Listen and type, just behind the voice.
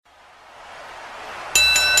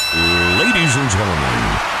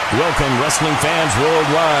gentlemen, welcome wrestling fans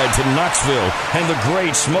worldwide to Knoxville and the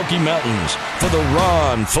Great Smoky Mountains for the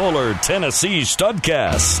Ron Fuller Tennessee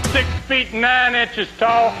Studcast. 6 feet 9 inches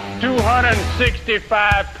tall,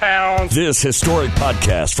 265 pounds. This historic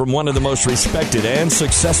podcast from one of the most respected and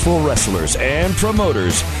successful wrestlers and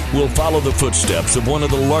promoters will follow the footsteps of one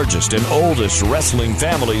of the largest and oldest wrestling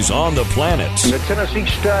families on the planet. The Tennessee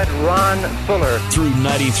Stud, Ron Fuller. Through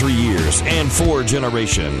 93 years and 4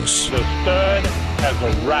 generations. The Stud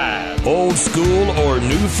has arrived. Old school or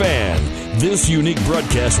new fan, this unique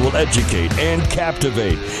broadcast will educate and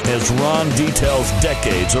captivate as Ron details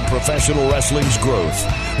decades of professional wrestling's growth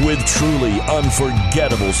with truly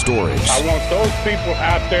unforgettable stories. I want those people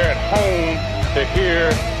out there at home to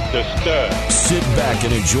hear the Stud. Sit back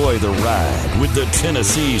and enjoy the ride with the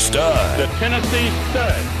Tennessee Stud. The Tennessee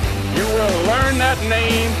Stud. You will learn that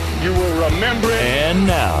name. You will remember it. And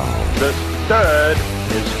now, the Stud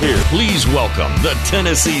is here. Please welcome the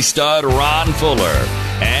Tennessee Stud, Ron Fuller,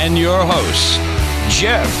 and your host,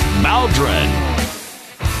 Jeff Maldron.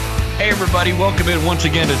 Hey, everybody. Welcome in once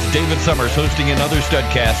again. It's David Summers hosting another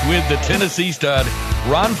Studcast with the Tennessee Stud,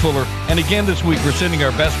 Ron Fuller. And again this week, we're sending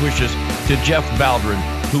our best wishes to Jeff Maldron,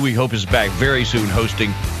 who we hope is back very soon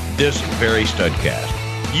hosting this very Studcast.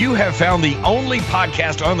 You have found the only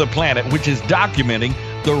podcast on the planet which is documenting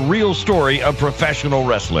the real story of professional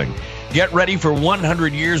wrestling. Get ready for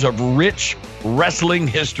 100 years of rich wrestling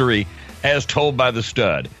history as told by the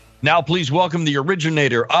Stud. Now, please welcome the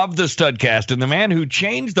originator of the Studcast and the man who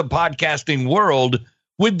changed the podcasting world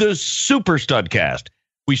with the Super Studcast.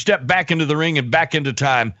 We step back into the ring and back into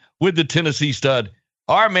time with the Tennessee Stud.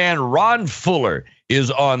 Our man, Ron Fuller, is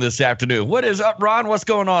on this afternoon. What is up, Ron? What's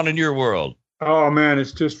going on in your world? Oh, man,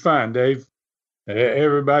 it's just fine, Dave.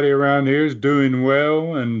 Everybody around here is doing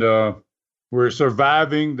well, and we're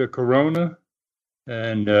surviving the corona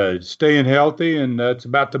and staying healthy, and that's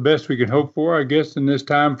about the best we can hope for, I guess, in this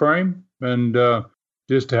time frame. And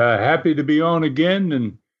just happy to be on again,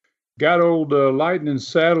 and got old Lightning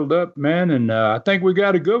saddled up, man, and I think we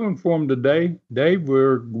got a good one for him today. Dave,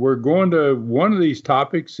 we're going to, one of these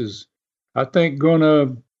topics is, I think,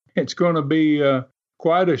 it's going to be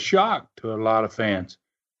quite a shock to a lot of fans.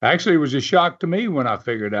 Actually, it was a shock to me when I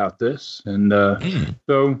figured out this. And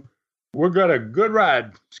so we've got a good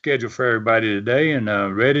ride scheduled for everybody today and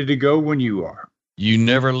ready to go when you are. You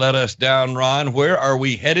never let us down, Ron. Where are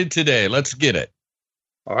we headed today? Let's get it.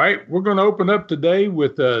 All right. We're going to open up today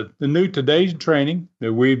with the new Today's Training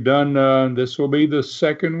that we've done. This will be the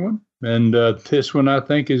second one. And this one, I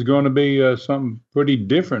think, is going to be something pretty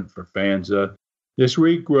different for fans. This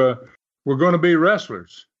week, we're going to be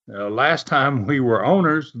wrestlers. Last time we were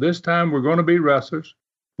owners. This time we're going to be wrestlers.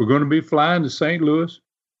 We're going to be flying to St. Louis.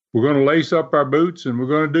 We're going to lace up our boots, and we're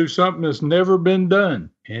going to do something that's never been done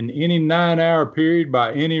in any 9-hour period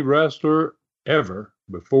by any wrestler ever,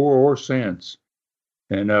 before or since.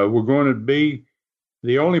 And we're going to be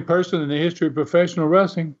the only person in the history of professional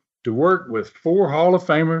wrestling to work with 4 Hall of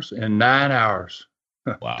Famers in 9 hours.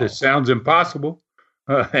 Wow. This sounds impossible.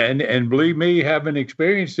 And believe me, having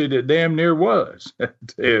experienced it, it damn near was.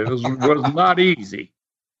 It was not easy.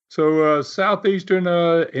 So Southeastern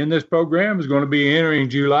in this program is going to be entering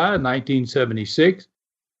July 1976,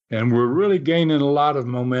 and we're really gaining a lot of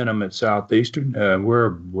momentum at Southeastern.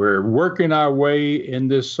 We're working our way in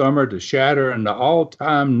this summer to shatter the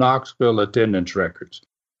all-time Knoxville attendance records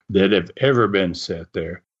that have ever been set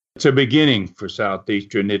there. It's a beginning for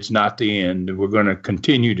Southeastern. It's not the end. We're going to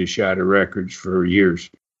continue to shatter records for years.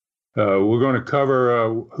 We're going to cover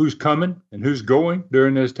who's coming and who's going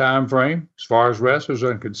during this time frame, as far as wrestlers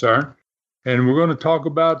are concerned. And we're going to talk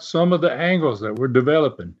about some of the angles that we're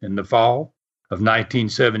developing in the fall of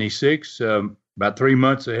 1976, about 3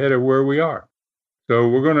 months ahead of where we are. So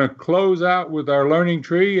we're going to close out with our learning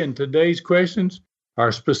tree, and today's questions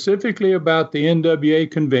are specifically about the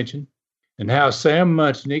NWA convention and how Sam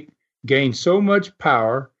Muchnick gained so much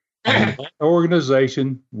power in that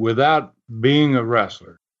organization without being a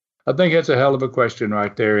wrestler. I think that's a hell of a question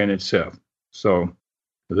right there in itself. So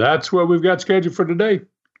that's what we've got scheduled for today.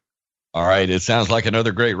 All right. It sounds like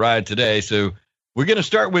another great ride today. So we're going to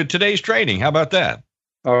start with today's training. How about that?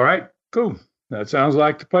 All right, cool. That sounds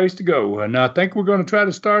like the place to go. And I think we're going to try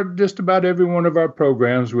to start just about every one of our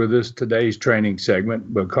programs with this today's training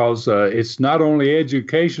segment, because it's not only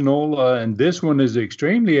educational, and this one is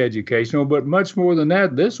extremely educational, but much more than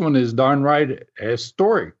that, this one is darn right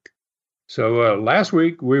historic. So last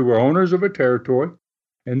week we were owners of a territory,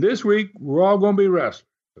 and this week we're all going to be wrestlers,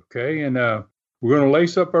 okay? And we're going to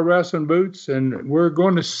lace up our wrestling boots, and we're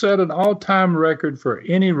going to set an all-time record for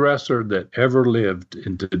any wrestler that ever lived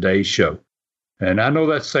in today's show. And I know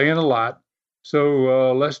that's saying a lot,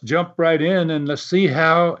 So let's jump right in and let's see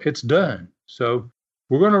how it's done. So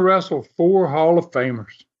we're going to wrestle 4 Hall of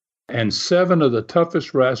Famers and 7 of the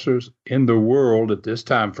toughest wrestlers in the world at this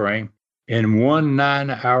time frame in one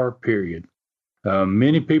 9-hour period.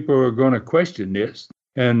 Many people are going to question this.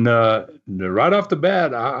 And right off the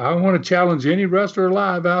bat, I want to challenge any wrestler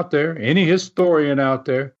alive out there, any historian out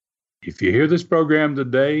there. If you hear this program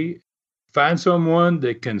today, find someone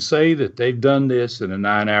that can say that they've done this in a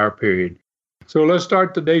 9-hour period. So let's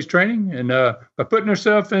start today's training and by putting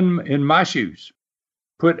ourselves in my shoes.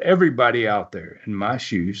 Put everybody out there in my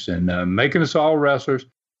shoes and making us all wrestlers.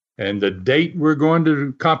 And the date we're going to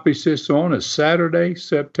accomplish this on is Saturday,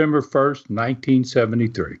 September 1st,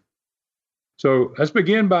 1973. So let's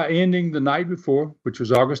begin by ending the night before, which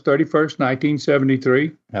was August 31st,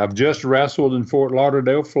 1973. I've just wrestled in Fort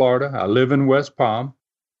Lauderdale, Florida. I live in West Palm.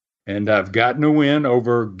 And I've gotten a win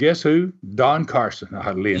over, guess who? Don Carson,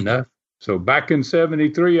 oddly enough. So back in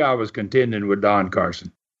 73, I was contending with Don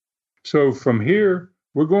Carson. So from here,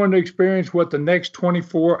 we're going to experience what the next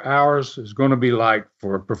 24 hours is going to be like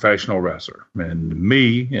for a professional wrestler, and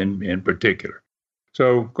me in particular.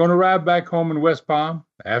 So going to arrive back home in West Palm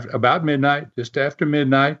about midnight, just after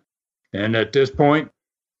midnight. And at this point,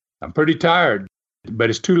 I'm pretty tired, but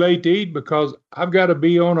it's too late to eat because I've got to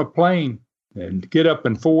be on a plane and get up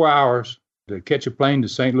in 4 hours to catch a plane to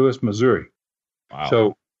St. Louis, Missouri. Wow.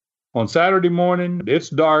 So on Saturday morning, it's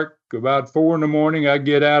dark. About 4 in the morning, I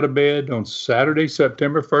get out of bed on Saturday,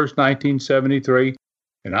 September 1st, 1973,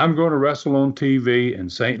 and I'm going to wrestle on TV in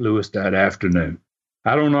St. Louis that afternoon.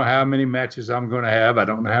 I don't know how many matches I'm going to have. I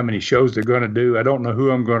don't know how many shows they're going to do. I don't know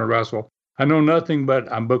who I'm going to wrestle. I know nothing, but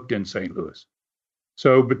I'm booked in St. Louis.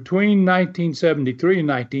 So between 1973 and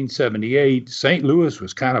 1978, St. Louis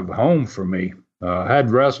was kind of home for me. I had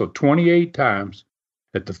wrestled 28 times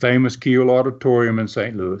at the famous Kiel Auditorium in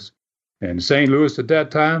St. Louis. And St. Louis at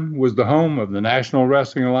that time was the home of the National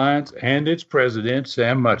Wrestling Alliance and its president,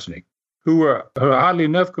 Sam Muchnick, who we're oddly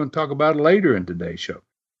enough going to talk about later in today's show.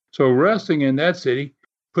 So wrestling in that city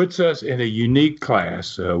puts us in a unique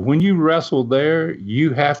class. When you wrestle there,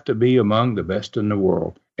 you have to be among the best in the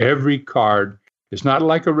world. Every card, it's not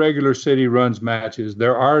like a regular city runs matches.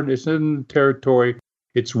 It's in the territory.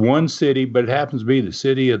 It's one city, but it happens to be the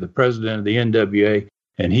city of the president of the NWA,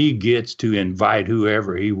 and he gets to invite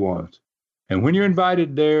whoever he wants. And when you're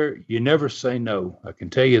invited there, you never say no. I can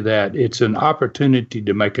tell you that. It's an opportunity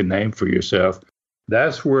to make a name for yourself.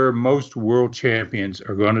 That's where most world champions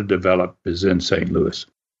are going to develop, is in St. Louis.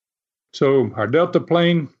 So our Delta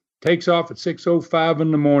plane takes off at 6:05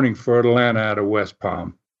 in the morning for Atlanta out of West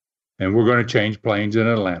Palm. And we're going to change planes in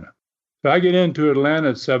Atlanta. So I get into Atlanta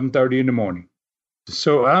at 7:30 in the morning.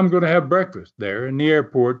 So I'm going to have breakfast there in the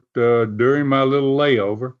airport during my little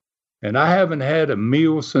layover. And I haven't had a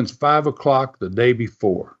meal since 5 o'clock the day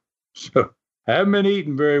before. So I haven't been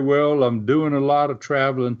eating very well. I'm doing a lot of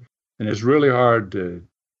traveling, and it's really hard to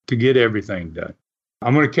get everything done.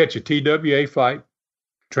 I'm going to catch a TWA flight,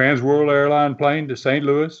 Trans World Airline plane to St.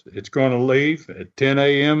 Louis. It's going to leave at 10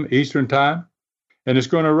 a.m. Eastern Time, and it's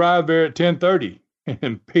going to arrive there at 10:30.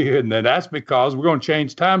 And that's because we're going to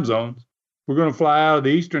change time zones. We're going to fly out of the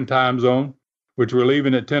Eastern Time zone, which we're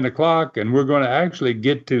leaving at 10 o'clock, and we're going to actually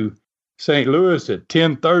get to St. Louis at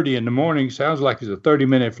 10:30 in the morning. Sounds like it's a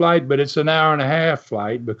 30-minute flight, but it's an hour-and-a-half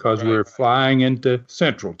flight because we're flying into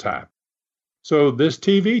Central Time. So this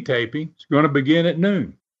TV taping is going to begin at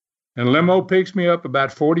noon. And limo picks me up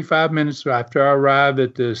about 45 minutes after I arrive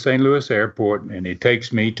at the St. Louis airport, and it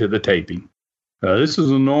takes me to the taping. This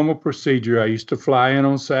is a normal procedure. I used to fly in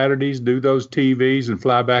on Saturdays, do those TVs, and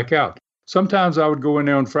fly back out. Sometimes I would go in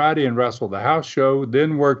there on Friday and wrestle the house show,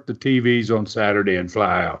 then work the TVs on Saturday and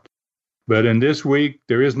fly out. But in this week,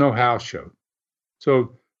 there is no house show.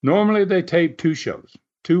 So normally they tape 2 shows,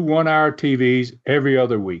 2 one-hour TVs every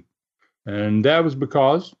other week. And that was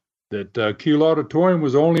because that Kiel Auditorium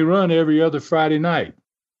was only run every other Friday night.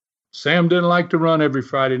 Sam didn't like to run every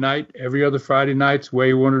Friday night. Every other Friday night's the way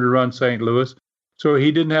he wanted to run St. Louis. So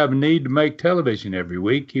he didn't have a need to make television every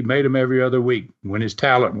week. He made them every other week when his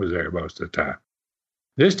talent was there most of the time.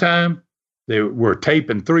 This time, they were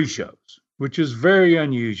taping 3 shows, which is very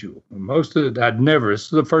unusual. Most of it, this is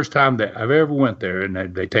the first time that I've ever went there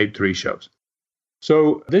and they taped 3 shows.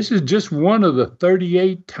 So this is just one of the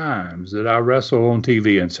 38 times that I wrestle on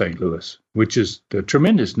TV in St. Louis, which is a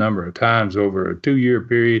tremendous number of times over a 2-year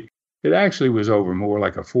period. It actually was over more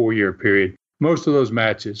like a 4-year period. Most of those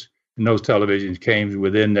matches and those televisions came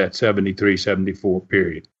within that 73-74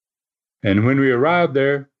 period. And when we arrived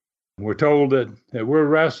there, we're told that we're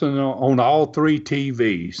wrestling on all 3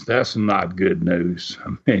 TVs. That's not good news.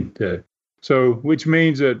 I mean, So, which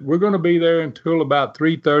means that we're going to be there until about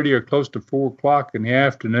 3:30 or close to 4 o'clock in the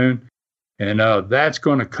afternoon. And that's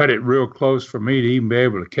going to cut it real close for me to even be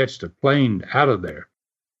able to catch the plane out of there.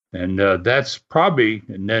 And that's probably,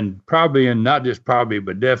 and not just probably,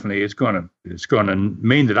 but definitely, it's going to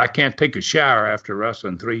mean that I can't take a shower after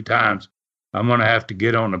wrestling 3 times. I'm going to have to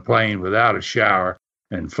get on the plane without a shower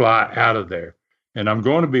and fly out of there. And I'm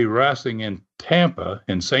going to be wrestling in Tampa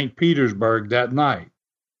and St. Petersburg that night.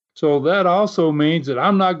 So that also means that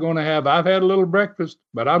I've had a little breakfast,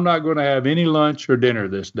 but I'm not going to have any lunch or dinner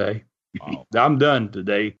this day. Wow. I'm done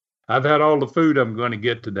today. I've had all the food I'm going to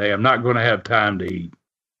get today. I'm not going to have time to eat.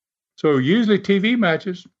 So usually TV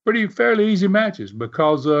matches, fairly easy matches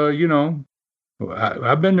because,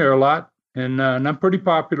 I've been there a lot and I'm pretty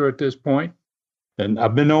popular at this point. And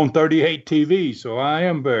I've been on 38 TV, so I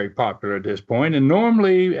am very popular at this point. And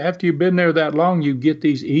normally, after you've been there that long, you get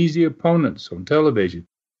these easy opponents on television.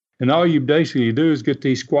 And all you basically do is get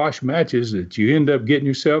these squash matches that you end up getting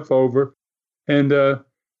yourself over. And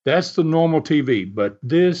that's the normal TV. But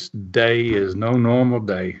this day is no normal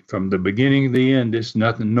day. From the beginning to the end, there's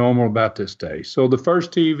nothing normal about this day. So the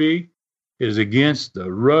first TV is against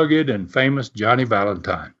the rugged and famous Johnny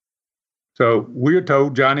Valentine. So we're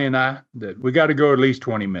told, Johnny and I, that we got to go at least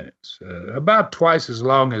 20 minutes, about twice as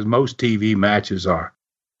long as most TV matches are.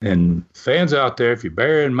 And fans out there, if you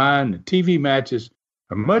bear in mind that TV matches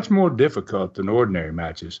are much more difficult than ordinary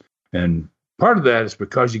matches. And part of that is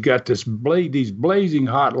because you got these blazing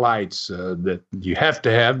hot lights that you have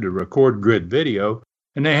to record grid video,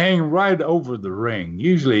 and they hang right over the ring,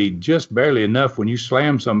 usually just barely enough when you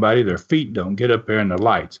slam somebody, their feet don't get up there in the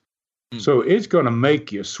lights. So it's going to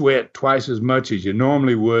make you sweat twice as much as you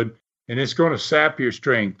normally would, and it's going to sap your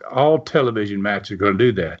strength. All television matches are going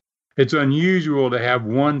to do that. It's unusual to have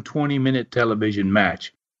one 20-minute television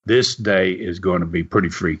match. This day is going to be pretty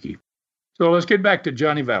freaky. So let's get back to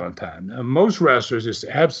Johnny Valentine. Most wrestlers just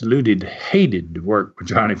absolutely hated to work with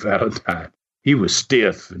Johnny Valentine. He was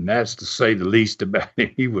stiff, and that's to say the least about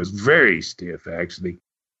him. He was very stiff, actually.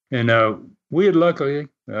 And we had luckily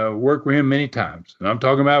worked with him many times. And I'm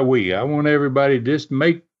talking about we. I want everybody to just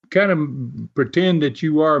pretend that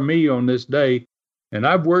you are me on this day. And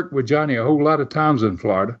I've worked with Johnny a whole lot of times in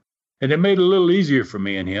Florida. And it made it a little easier for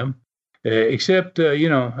me and him. Except,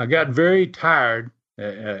 I got very tired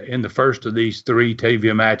in the first of these 3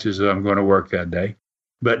 TV matches that I'm going to work that day.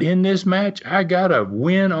 But in this match, I got a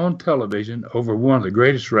win on television over one of the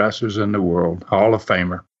greatest wrestlers in the world, Hall of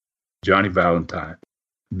Famer, Johnny Valentine.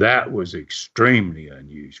 That was extremely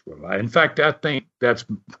unusual. In fact, I think that's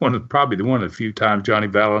probably one of the few times Johnny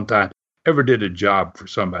Valentine ever did a job for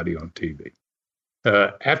somebody on TV.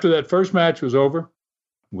 After that first match was over,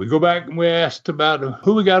 we go back and we asked about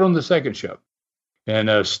who we got on the second show.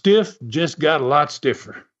 And stiff just got a lot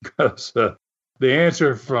stiffer because the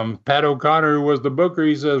answer from Pat O'Connor, who was the booker,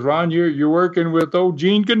 he says, Ron, you're working with old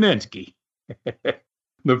Gene Kaninsky.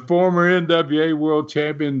 The former NWA world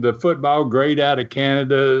champion, the football great out of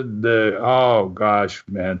Canada. Oh gosh,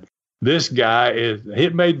 man, this guy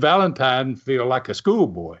it made Valentine feel like a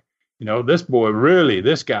schoolboy. This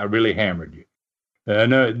guy really hammered you.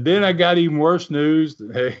 And then I got even worse news.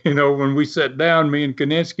 When we sat down, me and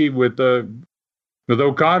Kaninsky with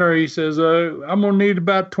O'Connor, he says, I'm gonna need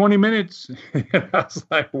about 20 minutes. And I was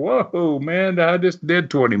like, whoa, man, I just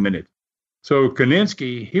did 20 minutes. So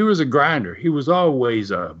Kaninsky, he was a grinder. He was always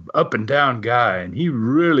a up and down guy, and he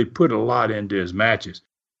really put a lot into his matches.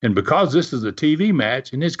 And because this is a TV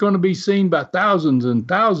match, and it's going to be seen by thousands and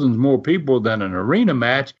thousands more people than an arena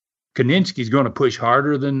match, Kaninsky's going to push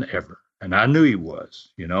harder than ever. And I knew he was.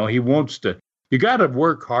 He wants to. You got to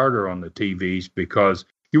work harder on the TVs because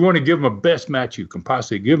you want to give them the best match you can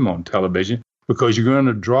possibly give them on television because you're going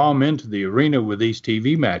to draw them into the arena with these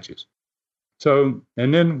TV matches. So,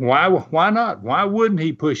 and then why not? Why wouldn't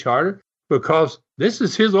he push harder? Because this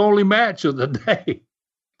is his only match of the day.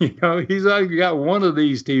 He's only got one of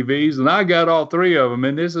these TVs, and I got all 3 of them,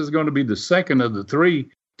 and this is going to be the second of the 3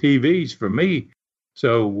 TVs for me.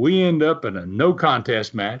 So we end up in a no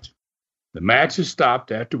contest match. The match is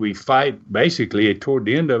stopped after we fight, basically toward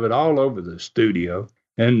the end of it, all over the studio,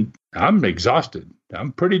 and I'm exhausted.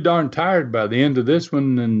 I'm pretty darn tired by the end of this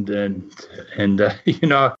one, and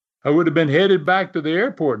I would have been headed back to the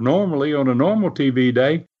airport normally on a normal TV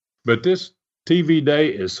day, but this TV day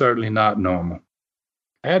is certainly not normal.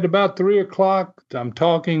 At about 3 o'clock, I'm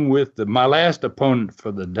talking with my last opponent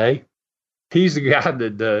for the day. He's the guy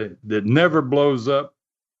that never blows up,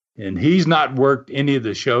 and he's not worked any of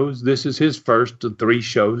the shows. This is his first of 3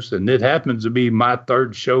 shows, and it happens to be my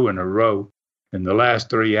 3rd show in a row in the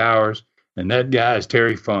last 3 hours, and that guy is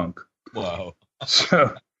Terry Funk. Wow.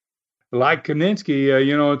 So like Kaninsky,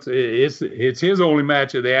 it's his only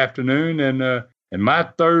match of the afternoon and my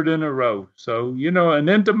third in a row. So, and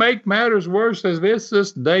then to make matters worse, as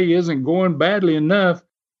this day isn't going badly enough,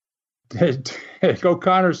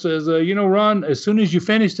 O'Connor says, Ron, as soon as you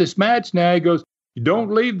finish this match now, he goes, you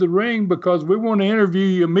don't leave the ring because we want to interview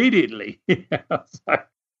you immediately. I was like,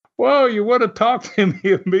 well, you would have talked to me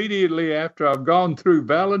immediately after I've gone through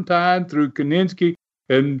Valentine, through Kaninsky,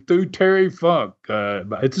 and through Terry Funk.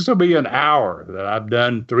 This will be an hour that I've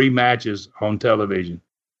done 3 matches on television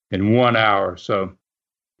in 1 hour. So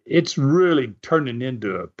it's really turning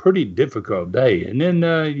into a pretty difficult day. And then,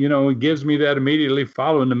 it gives me that immediately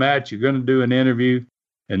following the match, you're going to do an interview.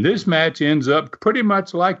 And this match ends up pretty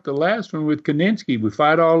much like the last one with Kaninsky. We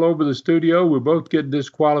fight all over the studio. We both get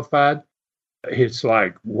disqualified. It's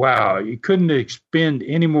like, wow, you couldn't expend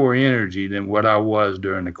any more energy than what I was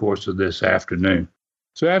during the course of this afternoon.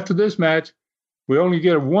 So after this match, we only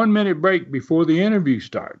get a 1-minute break before the interview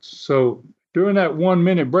starts. So during that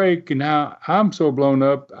 1-minute break, and now I'm so blown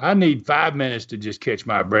up, I need 5 minutes to just catch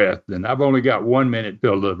my breath. And I've only got 1 minute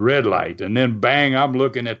till the red light. And then bang, I'm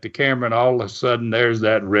looking at the camera, and all of a sudden there's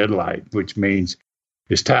that red light, which means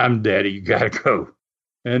it's time, Daddy, you got to go.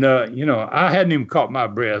 And, I hadn't even caught my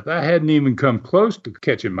breath. I hadn't even come close to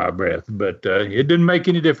catching my breath, but it didn't make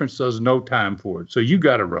any difference. There's no time for it. So you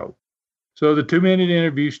got to roll. So the 2-minute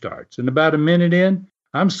interview starts. And about a minute in,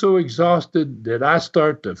 I'm so exhausted that I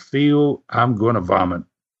start to feel I'm going to vomit.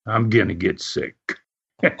 I'm going to get sick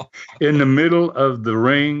in the middle of the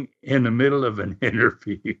ring, in the middle of an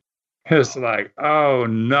interview. It's like, oh,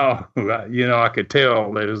 no. I could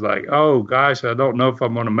tell that it was like, oh, gosh, I don't know if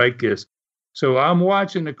I'm going to make this. So I'm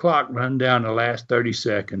watching the clock run down the last 30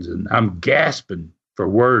 seconds, and I'm gasping for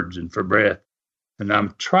words and for breath. And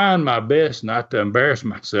I'm trying my best not to embarrass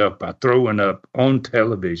myself by throwing up on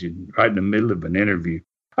television right in the middle of an interview.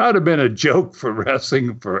 I'd have been a joke for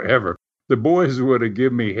wrestling forever. The boys would have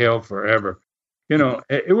given me hell forever.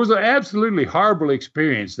 It was an absolutely horrible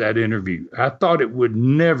experience, that interview. I thought it would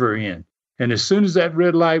never end. And as soon as that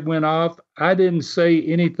red light went off, I didn't say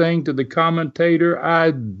anything to the commentator.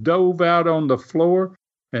 I dove out on the floor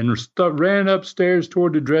and ran upstairs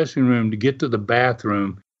toward the dressing room to get to the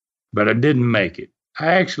bathroom, but I didn't make it. I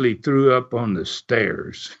actually threw up on the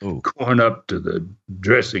stairs going up to the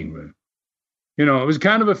dressing room. It was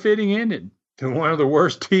kind of a fitting ending to one of the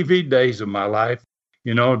worst TV days of my life,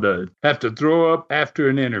 to have to throw up after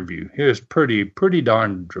an interview. It was pretty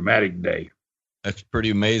darn dramatic day. That's pretty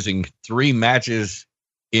amazing. 3 matches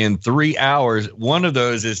in 3 hours. One of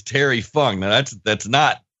those is Terry Funk. Now that's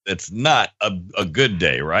not a good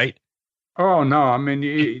day, right? Oh no! I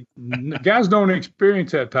mean, guys don't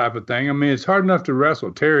experience that type of thing. I mean, it's hard enough to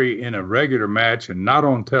wrestle Terry in a regular match and not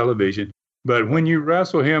on television. But when you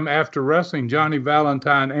wrestle him after wrestling Johnny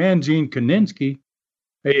Valentine and Gene Kaninsky,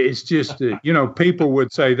 it's just, people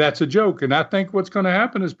would say that's a joke. And I think what's going to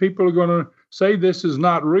happen is people are going to say this is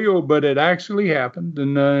not real, but it actually happened.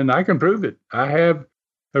 And I can prove it. I have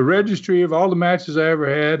a registry of all the matches I ever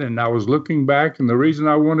had. And I was looking back. And the reason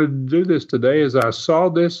I wanted to do this today is I saw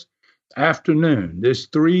this afternoon, this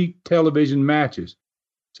 3 television matches.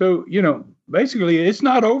 So, basically it's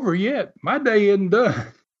not over yet. My day isn't done.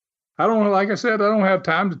 Like I said, I don't have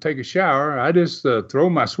time to take a shower. I just throw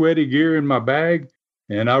my sweaty gear in my bag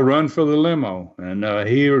and I run for the limo. And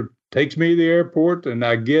he takes me to the airport and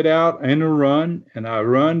I get out in a run and I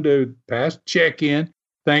run to past check-in.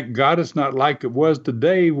 Thank God it's not like it was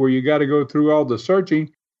today where you got to go through all the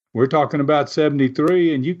searching. We're talking about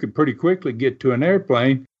 73 and you could pretty quickly get to an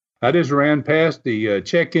airplane. I just ran past the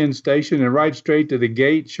check-in station and right straight to the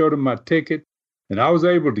gate, showed him my ticket, and I was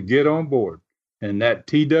able to get on board. And that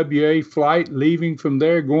TWA flight leaving from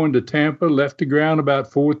there, going to Tampa, left the ground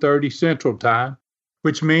about 4:30 Central Time,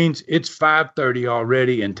 which means it's 5:30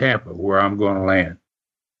 already in Tampa, where I'm going to land.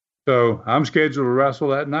 So I'm scheduled to wrestle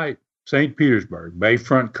that night, St. Petersburg,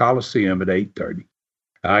 Bayfront Coliseum at 8:30.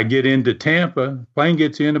 I get into Tampa. Plane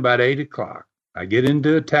gets in about 8 o'clock. I get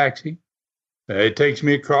into a taxi. It takes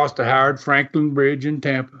me across the Howard Franklin Bridge in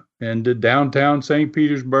Tampa and to downtown St.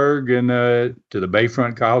 Petersburg and to the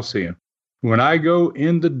Bayfront Coliseum. When I go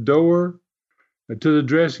in the door to the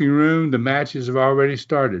dressing room, the matches have already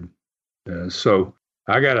started. So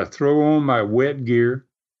I got to throw on my wet gear.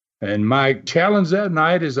 And my challenge that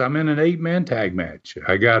night is I'm in an 8-man tag match.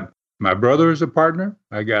 I got my brother as a partner.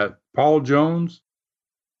 I got Paul Jones,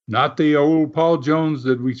 not the old Paul Jones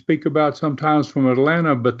that we speak about sometimes from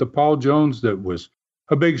Atlanta, but the Paul Jones that was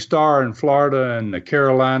a big star in Florida and the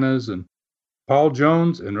Carolinas, and Paul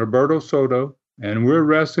Jones and Roberto Soto. And we're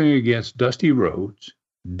wrestling against Dusty Rhodes,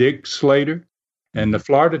 Dick Slater, And the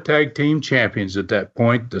Florida Tag Team Champions at that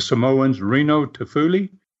point, the Samoans Reno Tafuli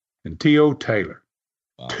and T.O. Taylor.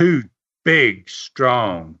 Wow. Two big,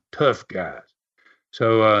 strong, tough guys.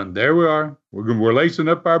 So there we are. We're lacing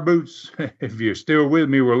up our boots. If you're still with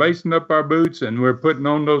me, we're lacing up our boots, and we're putting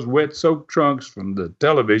on those wet soaked trunks from the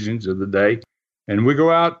televisions of the day. And we go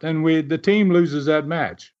out, and the team loses that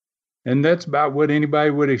match. And that's about what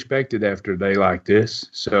anybody would expect it after a day like this.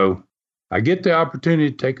 So I get the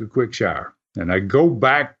opportunity to take a quick shower, and I go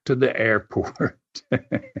back to the airport.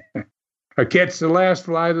 I catch the last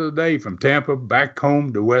flight of the day from Tampa back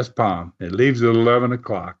home to West Palm. It leaves at 11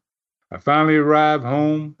 o'clock. I finally arrive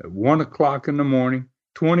home at 1 o'clock in the morning,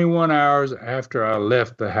 21 hours after I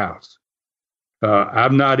left the house.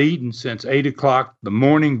 I've not eaten since 8 o'clock the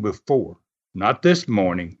morning before. Not this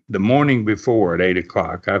morning, the morning before at 8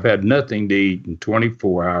 o'clock. I've had nothing to eat in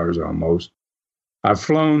 24 hours almost. I've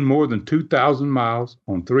flown more than 2,000 miles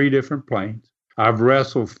on 3 different planes. I've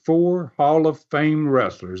wrestled 4 Hall of Fame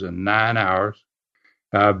wrestlers in 9 hours.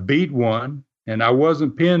 I beat one, and I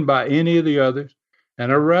wasn't pinned by any of the others.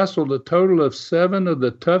 And I wrestled a total of 7 of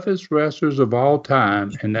the toughest wrestlers of all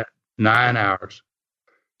time in that 9 hours.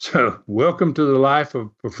 So welcome to the life of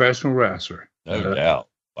a professional wrestler. No doubt.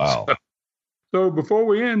 Wow. So before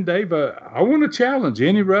we end, Dave, I want to challenge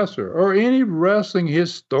any wrestler or any wrestling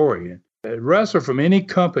historian, a wrestler from any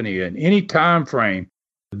company and any time frame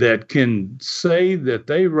that can say that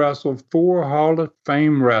they wrestled 4 Hall of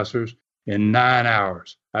Fame wrestlers in 9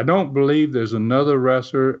 hours. I don't believe there's another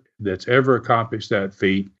wrestler that's ever accomplished that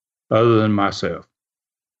feat other than myself.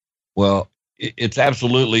 Well, it's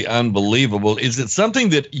absolutely unbelievable. Is it something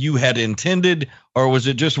that you had intended, or was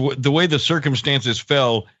it just the way the circumstances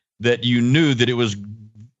fell that you knew that it was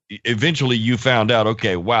eventually you found out,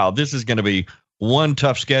 okay, wow, this is going to be one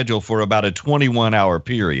tough schedule for about a 21-hour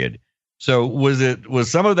period. So was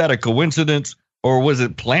some of that a coincidence, or was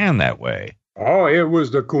it planned that way? Oh, it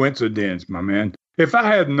was the coincidence, my man. If I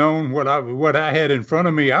had known what I had in front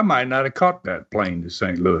of me, I might not have caught that plane to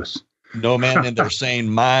St. Louis. No man in their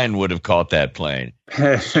sane mind would have caught that plane.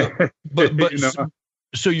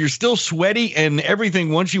 So you're still sweaty and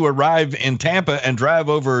everything. Once you arrive in Tampa and drive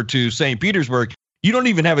over to St. Petersburg, you don't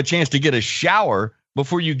even have a chance to get a shower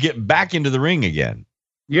before you get back into the ring again.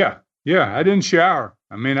 Yeah, I didn't shower.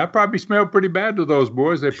 I mean, I probably smelled pretty bad to those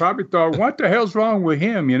boys. They probably thought, what the hell's wrong with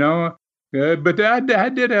him, you know? But I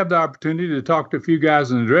did have the opportunity to talk to a few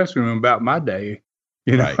guys in the dressing room about my day.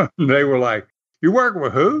 You know, right. They were like, "You work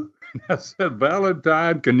with who?" I said,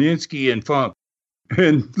 "Valentine, Kaninsky, and Funk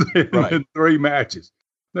in 3 matches."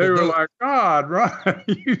 They were like, "God, Ron, are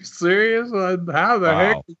you serious? How the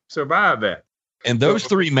heck did you survive that?" And those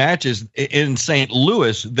 3 matches in St.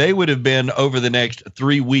 Louis, they would have been over the next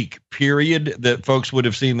 3-week period that folks would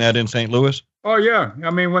have seen that in St. Louis. Oh, yeah. I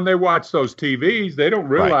mean, when they watch those TVs, they don't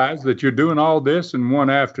realize that you're doing all this in one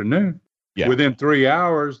afternoon. Yeah. Within 3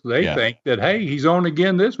 hours, they think that, hey, he's on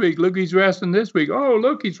again this week. Look, he's wrestling this week. Oh,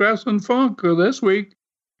 look, he's wrestling Funk this week.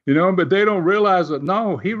 You know, but they don't realize that,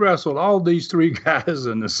 no, he wrestled all these 3 guys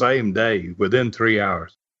in the same day within 3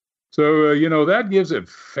 hours. So, that gives it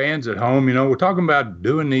fans at home. You know, we're talking about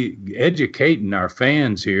educating our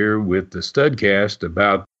fans here with the Studcast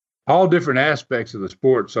about all different aspects of the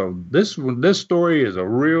sport. So this story is a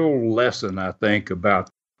real lesson, I think, about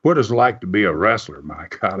what it's like to be a wrestler, my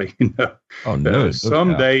golly.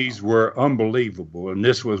 Some days were unbelievable, and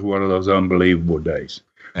this was one of those unbelievable days.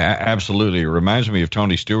 Absolutely. It reminds me of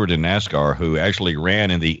Tony Stewart in NASCAR, who actually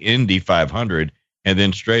ran in the Indy 500 and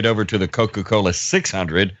then straight over to the Coca-Cola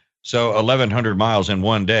 600. So 1,100 miles in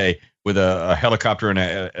one day with a helicopter and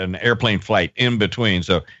an airplane flight in between.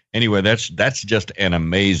 So anyway, that's just an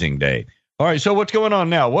amazing day. All right, so what's going on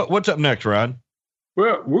now? What's up next, Ron?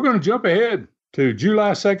 Well, we're going to jump ahead to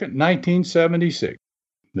July 2nd, 1976.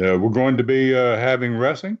 We're going to be having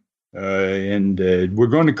wrestling, and we're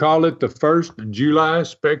going to call it the first July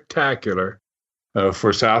Spectacular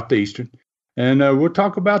for Southeastern. And we'll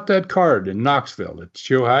talk about that card in Knoxville at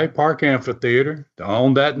Shohei Park Amphitheater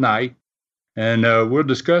on that night. And we'll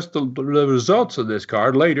discuss the results of this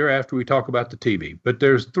card later after we talk about the TV. But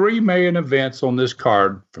there's 3 main events on this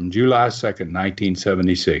card from July 2nd,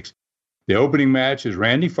 1976. The opening match is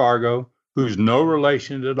Randy Fargo, who's no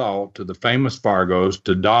relation at all to the famous Fargos,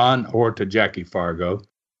 to Don or to Jackie Fargo.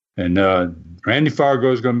 And Randy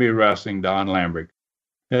Fargo is going to be wrestling Don Lambert.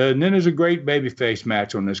 And then there's a great babyface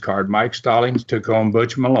match on this card. Mike Stallings took on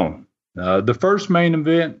Butch Malone. The first main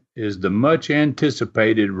event is the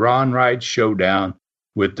much-anticipated Ron Wright showdown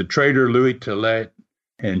with the traitor Louis Tillett,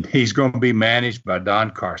 and he's going to be managed by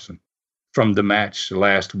Don Carson from the match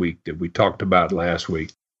last week that we talked about last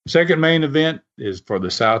week. Second main event is for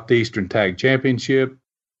the Southeastern Tag Championship.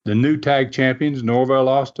 The new tag champions, Norvell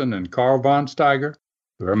Austin and Carl Von Steiger,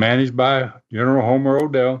 who are managed by General Homer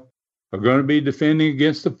Odell, are going to be defending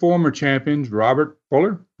against the former champions, Robert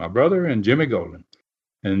Fuller, my brother, and Jimmy Golden.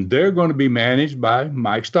 And they're going to be managed by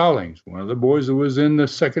Mike Stallings, one of the boys that was in the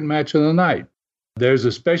second match of the night. There's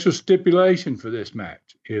a special stipulation for this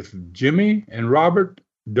match. If Jimmy and Robert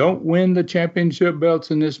don't win the championship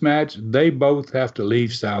belts in this match, they both have to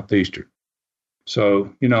leave Southeastern.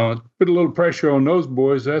 So, put a little pressure on those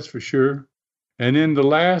boys, that's for sure. And in the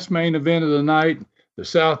last main event of the night, the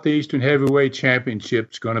Southeastern Heavyweight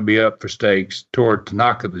Championship is going to be up for stakes. Tor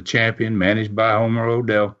Tanaka, the champion, managed by Homer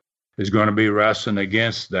Odell, is going to be wrestling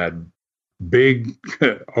against that big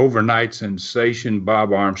overnight sensation,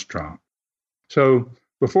 Bob Armstrong. So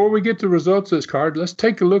before we get to the results of this card, let's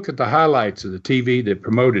take a look at the highlights of the TV that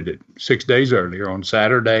promoted it 6 days earlier on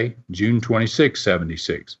Saturday, June 26,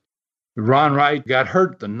 76. Ron Wright got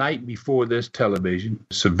hurt the night before this television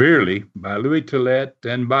severely by Louis Tillett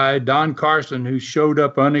and by Don Carson, who showed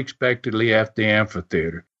up unexpectedly at the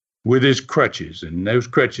amphitheater with his crutches, and those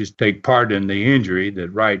crutches take part in the injury that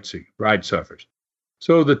Wright suffers.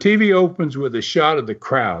 So the TV opens with a shot of the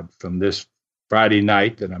crowd from this Friday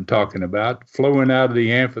night that I'm talking about, flowing out of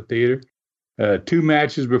the amphitheater 2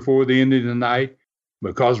 matches before the end of the night,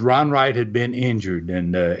 because Ron Wright had been injured,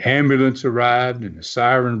 and the ambulance arrived, and the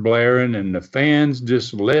siren blaring, and the fans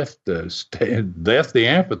just left the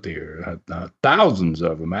amphitheater. Thousands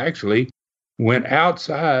of them actually went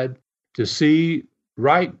outside to see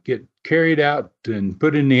Wright get carried out and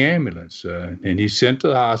put in the ambulance. And he's sent to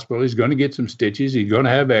the hospital. He's going to get some stitches. He's going to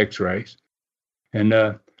have x-rays. And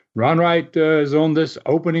Ron Wright is on this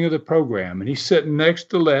opening of the program, and he's sitting next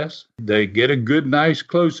to Les. They get a good, nice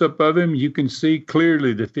close-up of him. You can see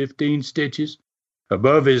clearly the 15 stitches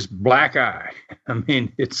above his black eye. I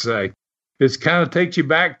mean, it's kind of takes you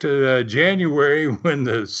back to January when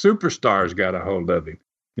the Superstars got a hold of him.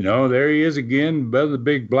 There he is again, above the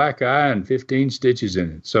big black eye and 15 stitches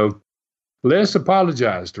in it. So Les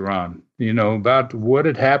apologized to Ron, about what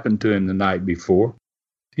had happened to him the night before.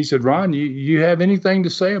 He said, Ron, you have anything to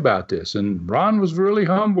say about this? And Ron was really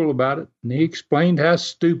humble about it. And he explained how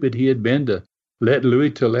stupid he had been to let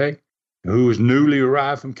Louis Tillett, who was newly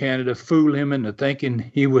arrived from Canada, fool him into thinking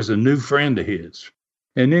he was a new friend of his.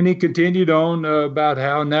 And then he continued on about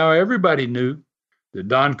how now everybody knew that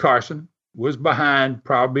Don Carson was behind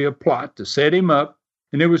probably a plot to set him up,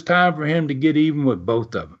 and it was time for him to get even with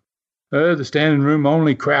both of them. The standing room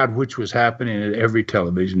only crowd, which was happening at every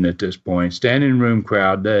television at this point, standing room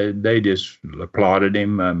crowd, they just applauded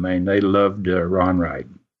him. I mean, they loved Ron Wright.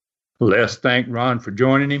 Les thanked Ron for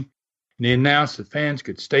joining him, and he announced that fans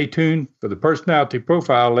could stay tuned for the personality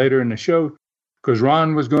profile later in the show, because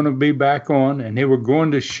Ron was going to be back on, and they were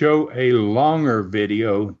going to show a longer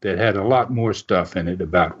video that had a lot more stuff in it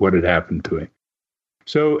about what had happened to him.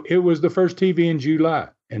 So it was the first TV in July.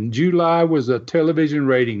 And July was a television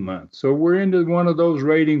rating month. So we're into one of those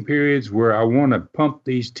rating periods where I want to pump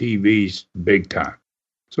these TVs big time.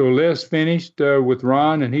 So Les finished with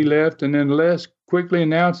Ron, and he left. And then Les quickly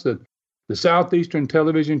announced that the Southeastern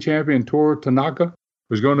Television champion, Tor Tanaka,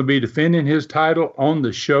 was going to be defending his title on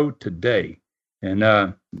the show today. And,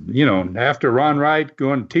 after Ron Wright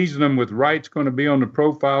teasing him with Wright's going to be on the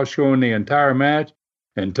profile showing the entire match,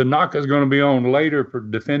 and Tanaka's going to be on later for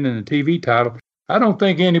defending the TV title, I don't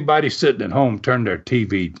think anybody sitting at home turned their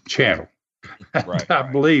TV channel. Right, I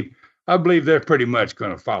believe they're pretty much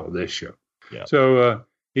going to follow this show. Yeah. So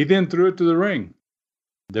he then threw it to the ring.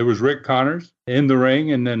 There was Rick Connors in the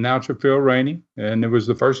ring and the announcer Phil Rainey, and it was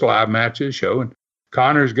the first live match of the show. And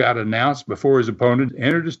Connors got announced before his opponent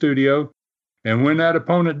entered the studio. And when that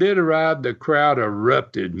opponent did arrive, the crowd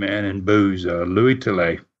erupted, man, in boos. Louis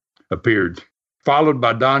Tillett appeared, followed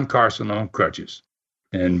by Don Carson on crutches.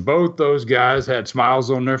 And both those guys had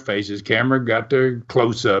smiles on their faces. Camera got their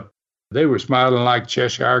close-up. They were smiling like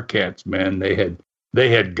Cheshire cats, man. They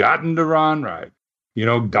had gotten to Ron Wright.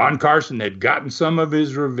 Don Carson had gotten some of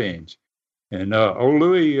his revenge. And old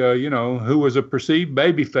Louis, who was a perceived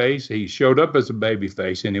babyface, he showed up as a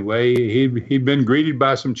babyface anyway. He'd been greeted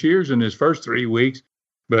by some cheers in his first 3 weeks,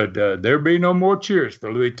 but there'd be no more cheers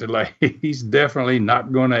for Louis Tillett. He's definitely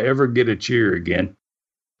not going to ever get a cheer again.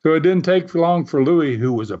 So it didn't take long for Louis,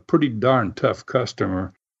 who was a pretty darn tough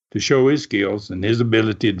customer, to show his skills and his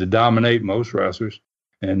ability to dominate most wrestlers.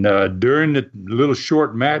 And during the little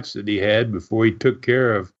short match that he had before he took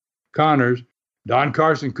care of Connors, Don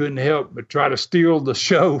Carson couldn't help but try to steal the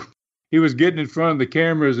show. He was getting in front of the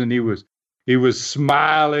cameras, and he was he was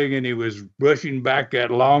smiling and he was brushing back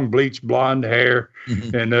that long bleached blonde hair,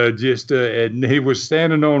 and and he was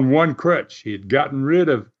standing on one crutch. He had gotten rid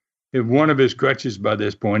of one of his crutches by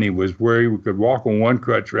this point. He was where he could walk on one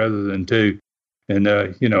crutch rather than two, and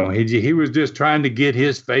he was just trying to get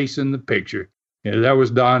his face in the picture. That was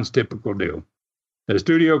Don's typical deal. The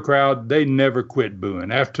studio crowd, they never quit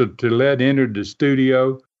booing. After Tillett entered the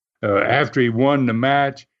studio, after he won the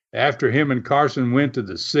match, after him and Carson went to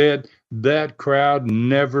the set, that crowd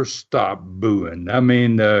never stopped booing. I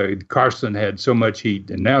mean, Carson had so much heat,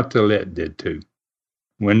 and now Tillett did too.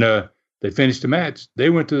 When they finished the match, they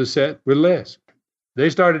went to the set with Les. They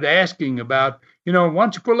started asking about, why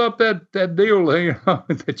don't you pull up that deal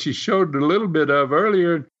that you showed a little bit of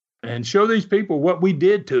earlier and show these people what we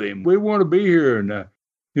did to him. We want to be here. And,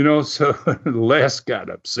 so Les got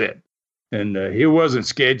upset. And he wasn't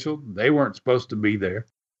scheduled. They weren't supposed to be there.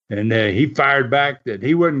 And he fired back that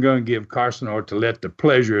he wasn't going to give Carson or Tillett the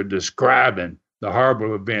pleasure of describing the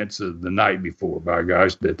horrible events of the night before, by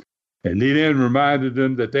gosh. And he then reminded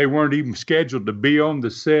them that they weren't even scheduled to be on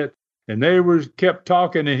the set. And they kept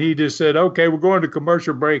talking, and he just said, okay, we're going to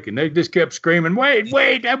commercial break. And they just kept screaming, wait, we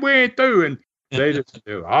ain't through. And they just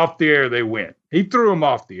off the air they went. He threw them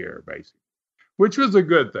off the air, basically, which was a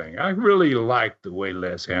good thing. I really liked the way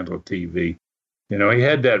Les handled TV. He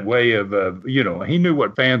had that way of, he knew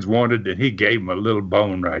what fans wanted, and he gave them a little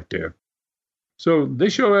bone right there. So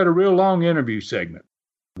this show had a real long interview segment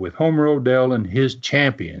with Homer Odell and his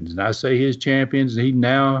champions. And I say his champions, he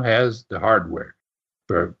now has the hardware.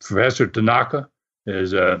 Professor Tanaka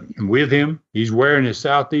is with him. He's wearing his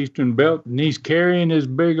Southeastern belt, and he's carrying his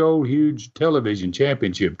big old huge television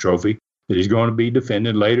championship trophy that he's going to be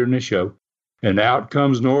defending later in the show. And out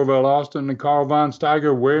comes Norvell Austin and Carl Von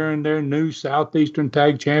Steiger wearing their new Southeastern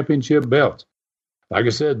Tag Championship belts. Like I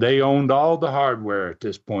said, they owned all the hardware at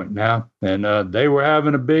this point now, and they were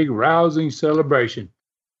having a big, rousing celebration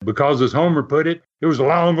because, as Homer put it, it was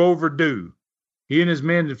long overdue. He and his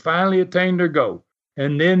men had finally attained their goal.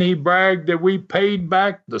 And then he bragged that we paid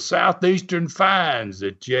back the Southeastern fines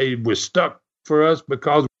that Jay was stuck for us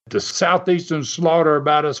because the Southeastern slaughter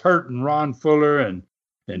about us hurting Ron Fuller and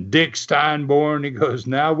Dick Steinborn. He goes,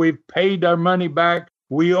 now we've paid our money back.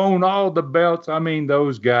 We own all the belts. I mean,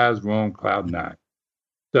 those guys were on cloud nine.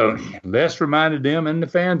 So Les reminded them and the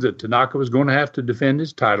fans that Tanaka was going to have to defend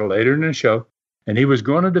his title later in the show. And he was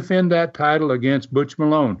going to defend that title against Butch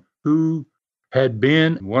Malone, who had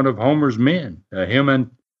been one of Homer's men. Him and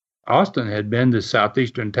Austin had been the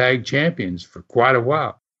Southeastern Tag Champions for quite a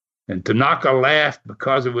while. And Tanaka laughed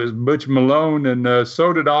because it was Butch Malone, and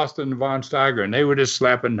so did Austin and Von Steiger. And they were just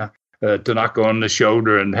slapping Tanaka on the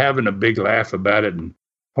shoulder and having a big laugh about it. And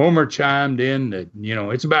Homer chimed in that,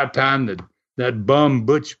 it's about time that bum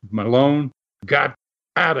Butch Malone got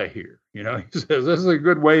out of here. He says this is a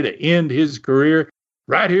good way to end his career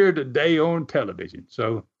right here today on television.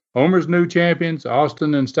 So Homer's new champions,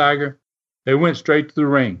 Austin and Steiger, they went straight to the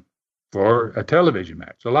ring for a television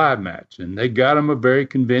match, a live match, and they got them a very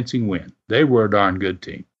convincing win. They were a darn good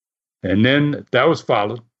team. And then that was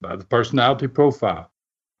followed by the personality profile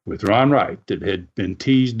with Ron Wright that had been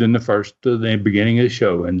teased in the beginning of the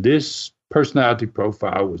show. And this personality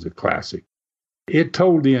profile was a classic. It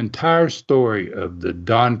told the entire story of the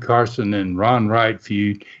Don Carson and Ron Wright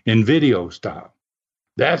feud in video style.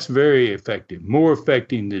 That's very effective, more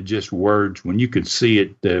effective than just words. When you could see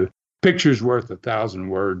it, the picture's worth 1,000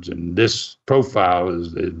 words, and this profile is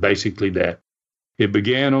basically that. It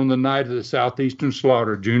began on the night of the Southeastern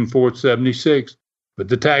Slaughter, June 4th, 1976, with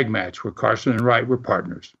the tag match where Carson and Wright were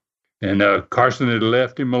partners. And Carson had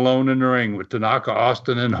left him alone in the ring with Tanaka,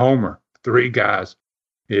 Austin, and Homer, three guys.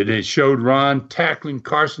 It showed Ron tackling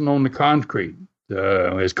Carson on the concrete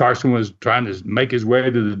as Carson was trying to make his way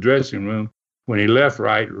to the dressing room. When he left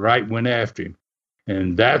Wright went after him.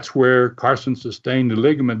 And that's where Carson sustained the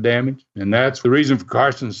ligament damage, and that's the reason for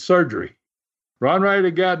Carson's surgery. Ron Wright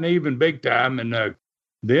had gotten even big time, and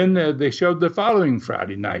then they showed the following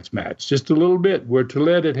Friday night's match, just a little bit, where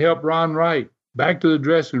Tillett had helped Ron Wright back to the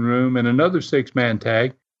dressing room in another six-man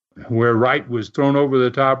tag, where Wright was thrown over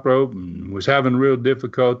the top rope and was having real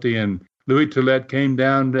difficulty, and Louis Tillett came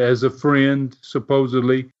down as a friend,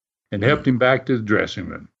 supposedly, and helped him back to the dressing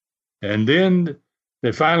room. And then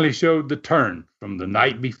they finally showed the turn from the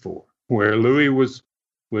night before, where Louis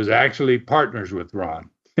was actually partners with Ron.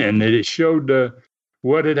 And it showed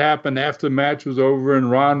what had happened after the match was over, and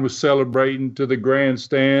Ron was celebrating to the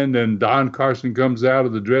grandstand, and Don Carson comes out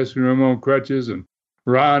of the dressing room on crutches, and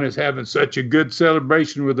Ron is having such a good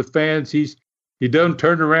celebration with the fans. He doesn't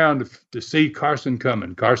turn around to see Carson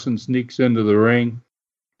coming. Carson sneaks into the ring,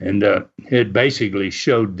 And it basically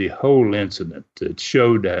showed the whole incident. It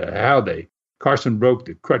showed how Carson broke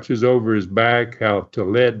the crutches over his back, how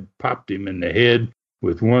Tillett popped him in the head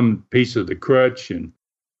with one piece of the crutch, and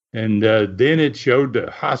then it showed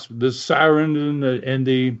the siren and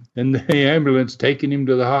the ambulance taking him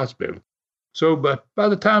to the hospital. So, but by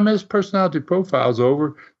the time his personality profile's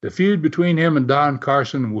over, the feud between him and Don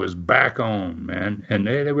Carson was back on, man, and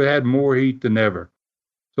they had more heat than ever.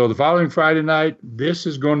 So the following Friday night, this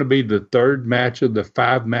is going to be the third match of the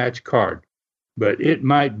 5-match card, but it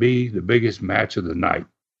might be the biggest match of the night.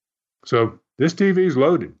 So this TV's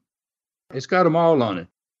loaded. It's got them all on it.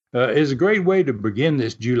 It's a great way to begin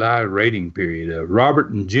this July rating period.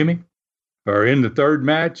 Robert and Jimmy are in the third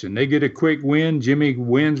match, and they get a quick win. Jimmy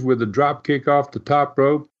wins with a drop kick off the top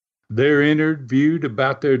rope. They're interviewed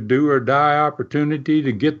about their do-or-die opportunity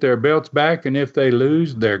to get their belts back, and if they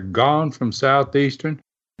lose, they're gone from Southeastern.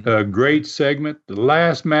 A great segment. The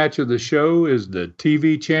last match of the show is the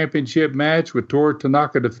TV championship match with Toru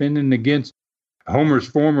Tanaka defending against Homer's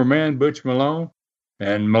former man, Butch Malone.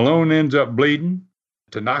 And Malone ends up bleeding.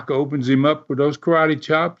 Tanaka opens him up with those karate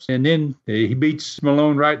chops, and then he beats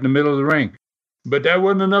Malone right in the middle of the ring. But that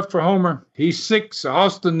wasn't enough for Homer. He's 6.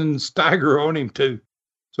 Austin and Steiger on him, too.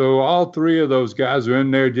 So all three of those guys are in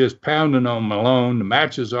there just pounding on Malone. The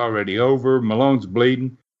match is already over. Malone's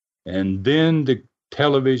bleeding. And then the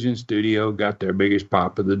television studio got their biggest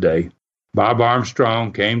pop of the day. Bob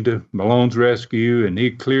Armstrong came to Malone's rescue, and he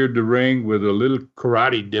cleared the ring with a little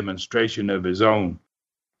karate demonstration of his own.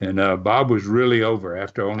 And Bob was really over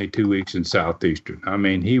after only 2 weeks in Southeastern. I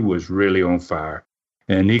mean, he was really on fire.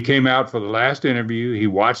 And he came out for the last interview. He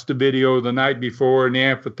watched the video the night before in the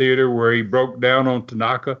amphitheater where he broke down on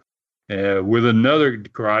Tanaka with another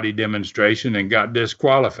karate demonstration and got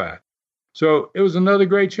disqualified. So it was another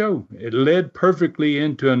great show. It led perfectly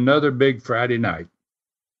into another big Friday night.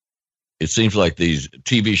 It seems like these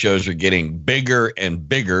TV shows are getting bigger and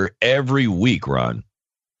bigger every week, Ron.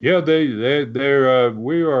 Yeah, we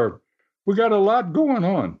got a lot going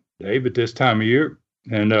on, Dave, at this time of year,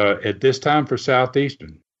 and at this time for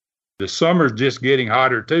Southeastern. The summer's just getting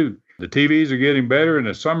hotter too. The TVs are getting better, and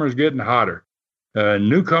the summer's getting hotter.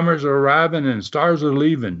 Newcomers are arriving, and stars are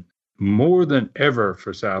leaving more than ever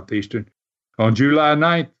for Southeastern. On July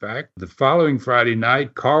 9th, in fact, the following Friday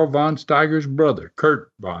night, Carl von Steiger's brother,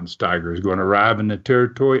 Kurt von Steiger, is going to arrive in the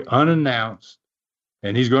territory unannounced.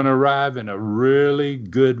 And he's going to arrive in a really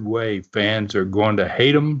good way. Fans are going to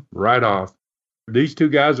hate him right off. These two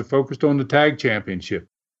guys are focused on the tag championship.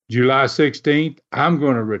 July 16th, I'm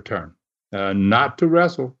going to return. Not to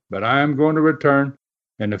wrestle, but I am going to return.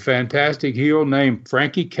 And the fantastic heel named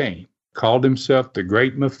Frankie Kane, called himself the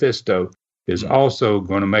Great Mephisto, is also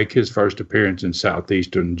going to make his first appearance in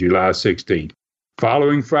Southeastern July 16th.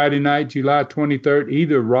 Following Friday night, July 23rd,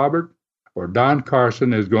 either Robert or Don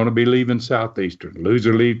Carson is going to be leaving Southeastern. Lose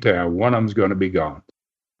or leave town. One of them's going to be gone.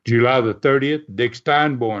 July the 30th, Dick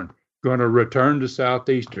Steinborn going to return to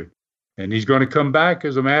Southeastern. And he's going to come back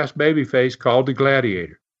as a masked babyface called the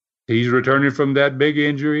Gladiator. He's returning from that big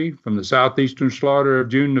injury from the Southeastern slaughter of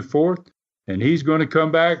June the 4th. And he's going to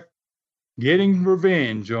come back getting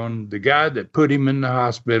revenge on the guy that put him in the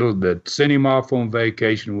hospital, that sent him off on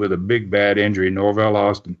vacation with a big bad injury, Norvell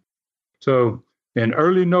Austin. So in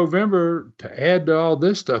early November, to add to all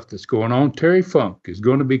this stuff that's going on, Terry Funk is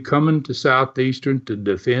going to be coming to Southeastern to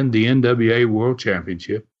defend the NWA World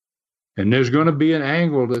Championship. And there's going to be an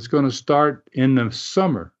angle that's going to start in the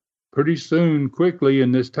summer, pretty soon, quickly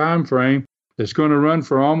in this time frame, that's going to run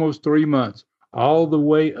for almost 3 months, all the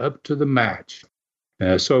way up to the match.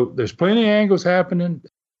 So there's plenty of angles happening.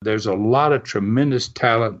 There's a lot of tremendous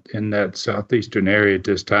talent in that Southeastern area at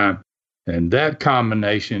this time. And that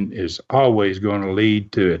combination is always going to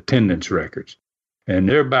lead to attendance records. And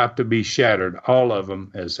they're about to be shattered, all of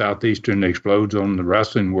them, as Southeastern explodes on the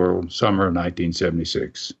wrestling world summer of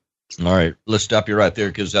 1976. All right, let's stop you right there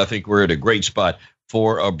because I think we're at a great spot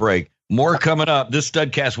for a break. More coming up. This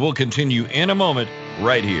Studcast will continue in a moment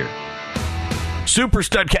right here. Super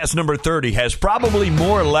Studcast number 30 has probably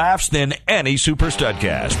more laughs than any Super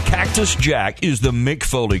Studcast. Cactus Jack is the Mick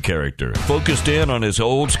Foley character, focused in on his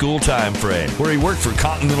old school time frame, where he worked for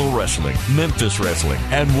Continental Wrestling, Memphis Wrestling,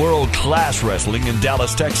 and World Class Wrestling in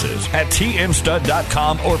Dallas, Texas at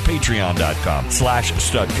tnstud.com or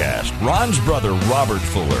patreon.com/Studcast. Ron's brother, Robert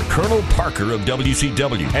Fuller, Colonel Parker of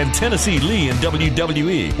WCW, and Tennessee Lee in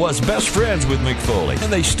WWE, was best friends with Mick Foley,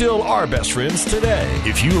 and they still are best friends today.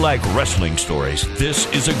 If you like wrestling stories, Ladies, this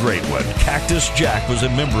is a great one. Cactus Jack was a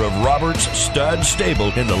member of Robert's Stud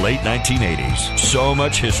Stable in the late 1980s. So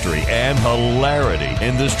much history and hilarity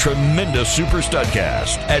in this tremendous Super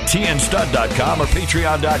Studcast at tnstud.com or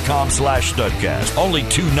patreon.com/studcast. Only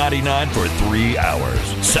 $2.99 for 3 hours.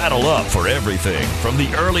 Saddle up for everything from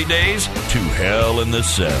the early days to Hell in the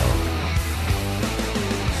Cell.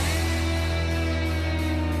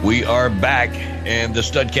 We are back, and the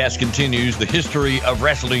Studcast continues. The history of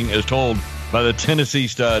wrestling is told by the Tennessee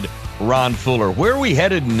stud, Ron Fuller. Where are we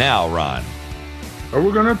headed now, Ron? Well,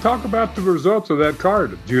 we're going to talk about the results of that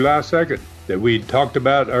card, July 2nd, that we talked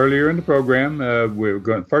about earlier in the program.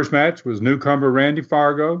 First match was newcomer Randy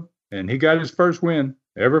Fargo, and he got his first win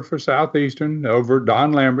ever for Southeastern over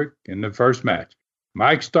Don Lambrick in the first match.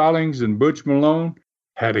 Mike Stallings and Butch Malone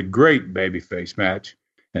had a great babyface match,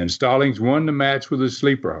 and Stallings won the match with a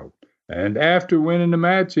sleeper hold. And after winning the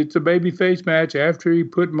match, it's a babyface match. After he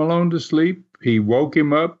put Malone to sleep, he woke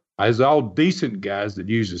him up, as all decent guys that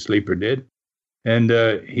use a sleeper did. And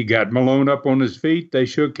he got Malone up on his feet. They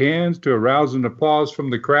shook hands to a rousing applause from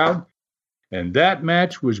the crowd. And that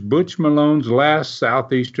match was Butch Malone's last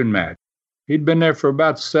Southeastern match. He'd been there for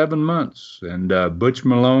about 7 months, and Butch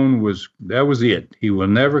Malone that was it. He will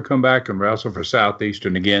never come back and wrestle for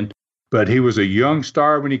Southeastern again. But he was a young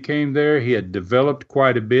star when he came there. He had developed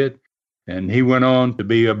quite a bit, and he went on to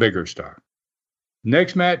be a bigger star.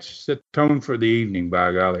 Next match set the tone for the evening,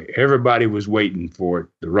 by golly. Everybody was waiting for it.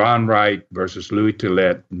 The Ron Wright versus Louis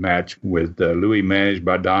Tillett match with Louis managed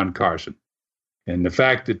by Don Carson. And the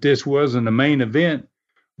fact that this wasn't the main event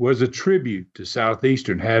was a tribute to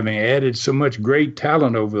Southeastern having added so much great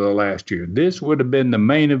talent over the last year. This would have been the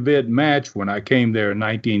main event match when I came there in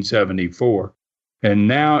 1974. And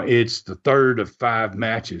now it's the third of 5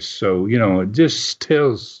 matches. So, it just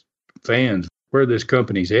tells fans where this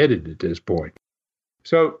company's headed at this point.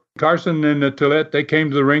 So Carson and Tillett, they came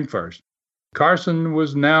to the ring first. Carson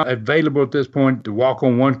was now available at this point to walk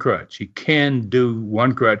on one crutch. He can do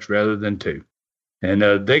one crutch rather than 2. And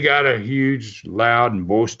they got a huge, loud, and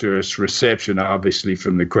boisterous reception, obviously,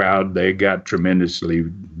 from the crowd. They got tremendously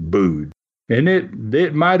booed. And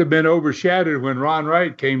it might have been overshadowed when Ron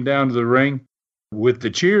Wright came down to the ring with the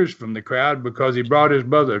cheers from the crowd because he brought his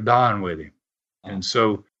brother Don with him. And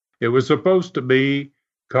so it was supposed to be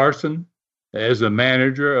Carson as a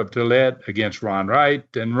manager of Tillett against Ron Wright.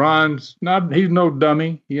 And he's no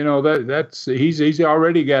dummy. He's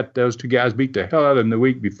already got those 2 guys beat the hell out of him the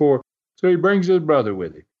week before. So he brings his brother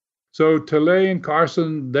with him. So Tillett and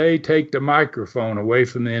Carson, they take the microphone away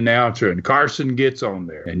from the announcer, and Carson gets on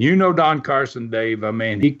there. And Don Carson, Dave,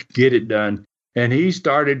 he could get it done. And he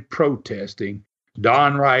started protesting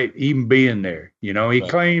Don Wright even being there. He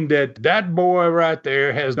claimed that boy right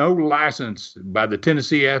there has no license by the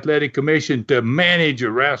Tennessee Athletic Commission to manage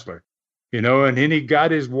a wrestler. And then he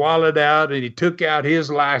got his wallet out and he took out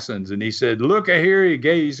his license and he said, look here,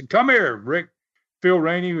 he said, come here, Rick. Phil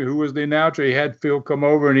Rainey, who was the announcer, he had Phil come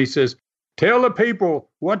over and he says, tell the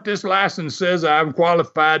people what this license says I'm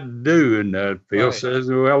qualified to do. And Phil says,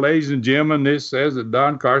 well, ladies and gentlemen, this says that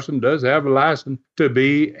Don Carson does have a license to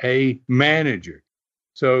be a manager.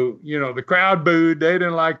 So, the crowd booed. They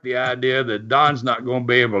didn't like the idea that Don's not going to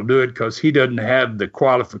be able to do it because he doesn't have the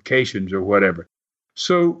qualifications or whatever.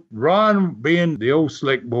 So Ron, being the old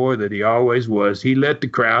slick boy that he always was, he let the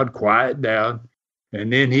crowd quiet down.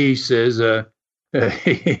 And then he says,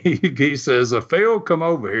 Phil, come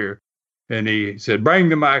over here. And he said, bring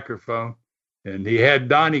the microphone. And he had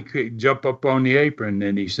Donnie jump up on the apron.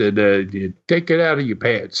 And he said, take it out of your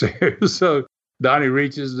pants. So Donnie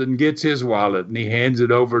reaches and gets his wallet. And he hands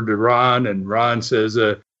it over to Ron. And Ron says,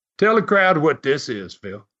 tell the crowd what this is,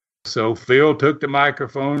 Phil. So Phil took the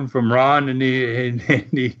microphone from Ron. And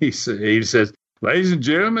he says, ladies and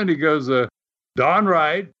gentlemen, he goes, Don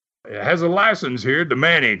Wright has a license here to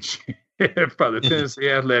manage for the Tennessee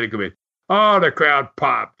Athletic Committee. Oh, the crowd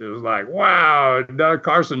popped. It was like, wow,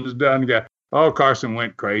 Carson's done. Carson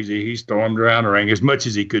went crazy. He stormed around the ring as much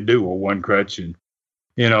as he could do with one crutch. And,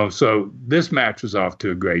 so this match was off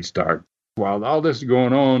to a great start. While all this is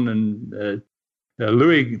going on, and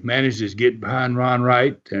Louis manages to get behind Ron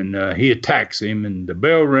Wright, and he attacks him, and the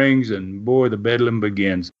bell rings, and boy, the bedlam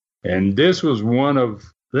begins. And this was one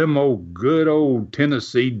of them good old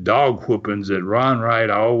Tennessee dog whoopings that Ron Wright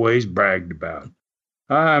always bragged about.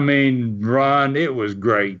 Ron, it was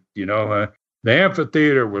great. The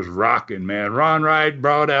amphitheater was rocking, man. Ron Wright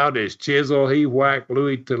brought out his chisel. He whacked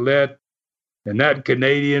Louis Tillett, and that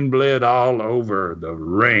Canadian bled all over the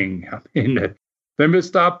ring. They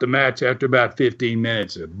stopped the match after about 15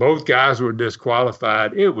 minutes. Both guys were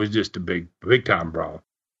disqualified. It was just a big time brawl.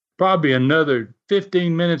 probably another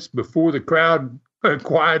 15 minutes before the crowd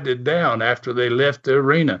quieted down after they left the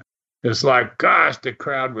arena. It's like, gosh, the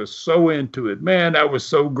crowd was so into it. Man, that was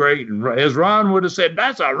so great. And as Ron would have said,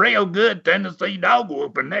 that's a real good Tennessee dog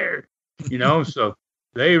whooping there. So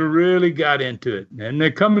they really got into it. And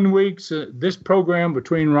the coming weeks, this program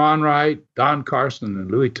between Ron Wright, Don Carson,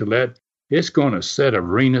 and Louis Tillett, it's going to set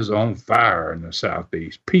arenas on fire in the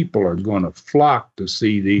Southeast. People are going to flock to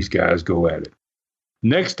see these guys go at it.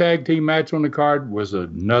 Next tag team match on the card was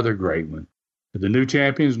another great one. The new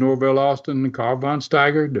champions, Norvell Austin and Carl Von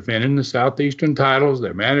Steiger, defending the Southeastern titles.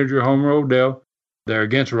 Their manager, Homer Odell. They're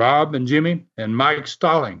against Rob and Jimmy, and Mike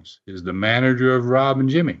Stallings is the manager of Rob and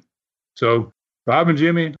Jimmy. So Rob and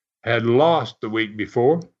Jimmy had lost the week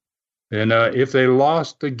before. And if they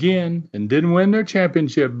lost again and didn't win their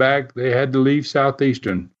championship back, they had to leave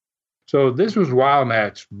Southeastern. So this was a wild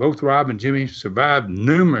match. Both Rob and Jimmy survived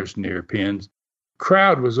numerous near pins.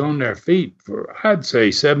 Crowd was on their feet for, I'd say,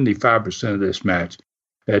 75% of this match.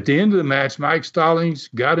 At the end of the match, Mike Stallings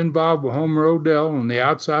got involved with Homer Odell on the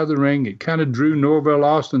outside of the ring. It kind of drew Norvell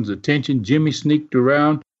Austin's attention. Jimmy sneaked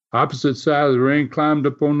around opposite side of the ring, climbed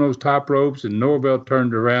up on those top ropes, and Norvell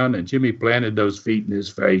turned around, and Jimmy planted those feet in his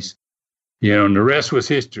face. And the rest was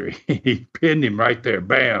history. He pinned him right there,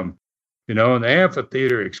 bam. And the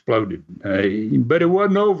amphitheater exploded. But it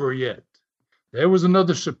wasn't over yet. There was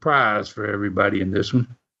another surprise for everybody in this one.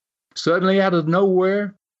 Suddenly, out of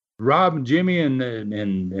nowhere, Rob and Jimmy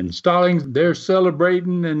and Stallings, they're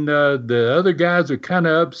celebrating, and the other guys are kind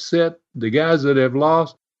of upset, the guys that have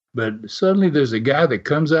lost. But suddenly there's a guy that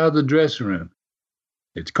comes out of the dressing room.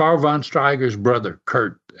 It's Carl Von Steiger's brother,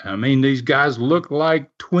 Kurt. I mean, these guys look like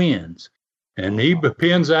twins. And he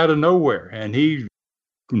pins out of nowhere, and he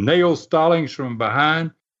nails Stallings from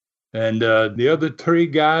behind. And the other three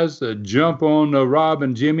guys jump on Rob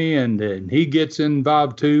and Jimmy, and he gets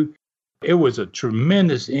involved too. It was a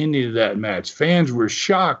tremendous ending to that match. Fans were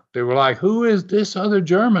shocked. They were like, who is this other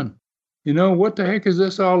German? What the heck is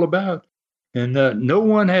this all about? And no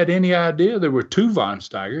one had any idea there were two Von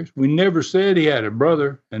Steigers. We never said he had a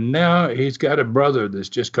brother, and now he's got a brother that's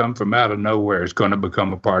just come from out of nowhere. It's going to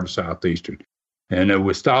become a part of Southeastern. And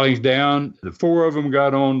with Stallings down, the four of them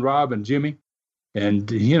got on Rob and Jimmy, and,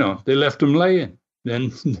 they left them laying.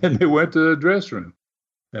 Then they went to the dressing room.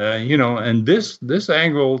 And this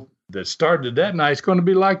angle that started that night is going to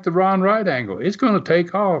be like the Ron Wright angle. It's going to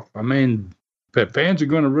take off. I mean, fans are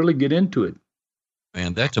going to really get into it.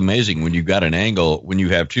 Man, that's amazing when you've got an angle, when you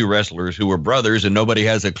have two wrestlers who are brothers and nobody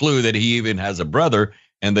has a clue that he even has a brother,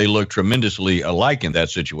 and they look tremendously alike in that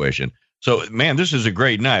situation. So, man, this is a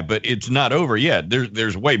great night, but it's not over yet.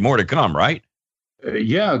 There's way more to come, right?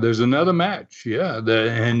 Yeah, there's another match. Yeah,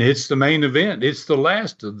 and it's the main event. It's the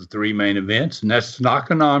last of the three main events, and that's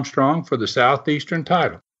Tanaka and Armstrong for the Southeastern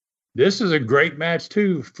title. This is a great match,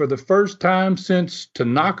 too. For the first time since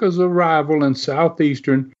Tanaka's arrival in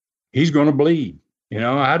Southeastern, he's going to bleed.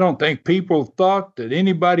 I don't think people thought that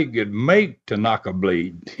anybody could make Tanaka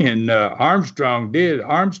bleed. And Armstrong did.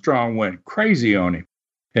 Armstrong went crazy on him.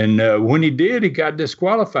 And when he did, he got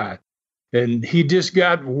disqualified. And he just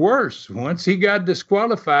got worse. Once he got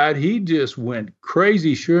disqualified, he just went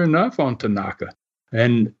crazy, sure enough, on Tanaka.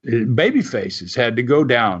 And babyfaces had to go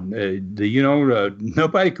down.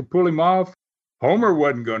 Nobody could pull him off. Homer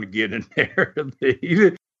wasn't going to get in there.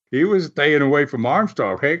 He was staying away from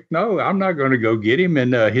Armstrong. Heck no, I'm not going to go get him.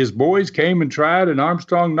 And his boys came and tried, and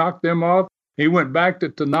Armstrong knocked them off. He went back to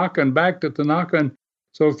Tanaka and back to Tanaka. And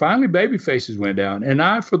so finally, babyfaces went down. And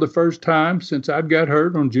I, for the first time since I'd got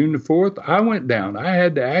hurt on June the 4th, I went down. I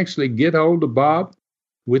had to actually get hold of Bob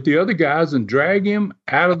with the other guys and drag him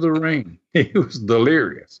out of the ring. He was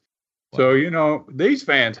delirious. Wow. So, these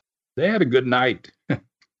fans, they had a good night.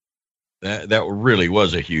 That really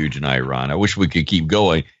was a huge night, Ron. I wish we could keep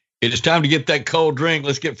going. It is time to get that cold drink.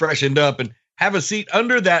 Let's get freshened up and have a seat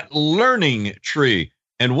under that learning tree.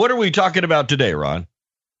 And what are we talking about today, Ron?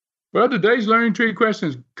 Well, today's learning tree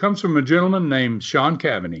question comes from a gentleman named Sean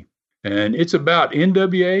Cavaney, and it's about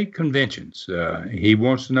NWA conventions. He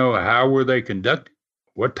wants to know how were they conducted,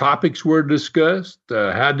 what topics were discussed,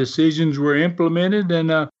 how decisions were implemented,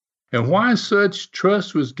 and why such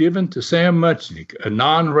trust was given to Sam Muchnick, a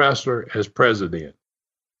non-wrestler, as president.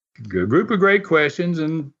 A group of great questions,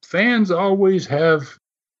 and fans always have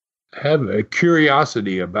a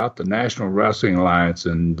curiosity about the National Wrestling Alliance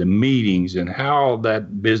and the meetings and how all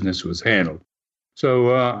that business was handled.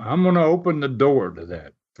 So I'm going to open the door to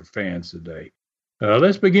that for fans today.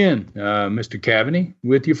 Let's begin, Mr. Cavaney,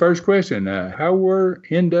 with your first question. How were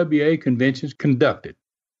NWA conventions conducted?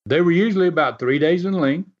 They were usually about 3 days in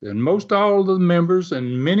length, and most all of the members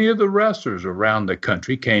and many of the wrestlers around the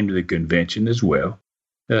country came to the convention as well.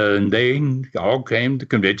 And they all came to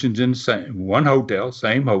conventions in one hotel,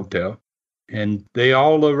 same hotel. And they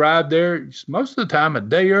all arrived there most of the time a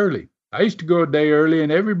day early. I used to go a day early,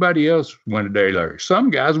 and everybody else went a day early. Some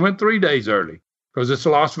guys went 3 days early because it's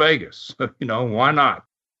Las Vegas. Why not?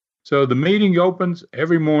 So the meeting opens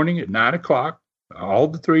every morning at 9 o'clock, all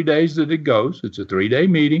the 3 days that it goes. It's a 3-day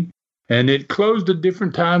meeting, and it closed at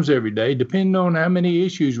different times every day, depending on how many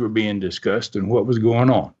issues were being discussed and what was going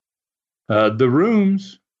on. The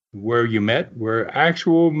rooms where you met were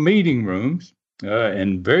actual meeting rooms,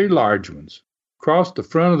 and very large ones. Across the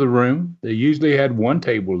front of the room, they usually had one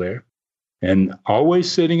table there, and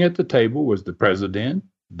always sitting at the table was the president,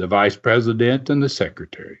 the vice president, and the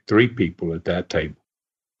secretary, 3 people at that table.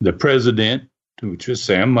 The president, which was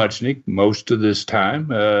Sam Muchnick, most of this time,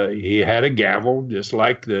 he had a gavel, just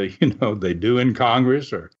like they do in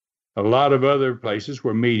Congress or a lot of other places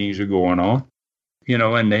where meetings are going on.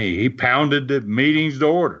 And he pounded the meetings to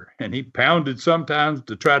order, and he pounded sometimes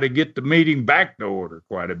to try to get the meeting back to order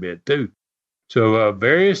quite a bit, too. So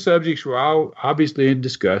various subjects were all obviously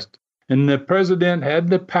discussed, and the president had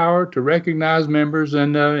the power to recognize members,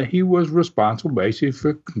 and he was responsible basically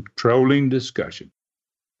for controlling discussion.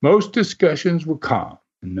 Most discussions were calm,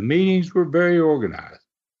 and the meetings were very organized.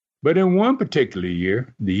 But in one particular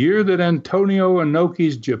year, the year that Antonio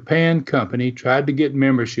Inoki's Japan company tried to get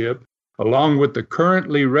membership, along with the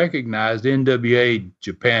currently recognized NWA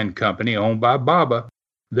Japan company owned by Baba,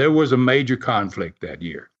 there was a major conflict that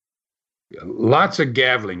year. Lots of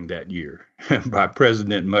gaveling that year by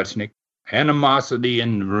President Muchnick, animosity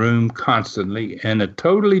in the room constantly, and a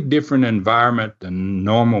totally different environment than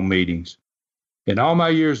normal meetings. In all my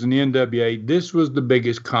years in the NWA, this was the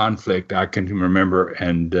biggest conflict I can remember,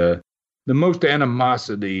 and the most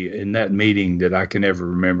animosity in that meeting that I can ever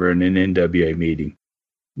remember in an NWA meeting.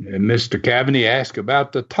 Mr. Cavney asked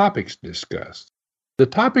about the topics discussed. The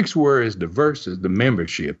topics were as diverse as the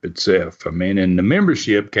membership itself. And the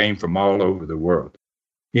membership came from all over the world.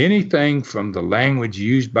 Anything from the language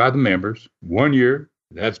used by the members. One year,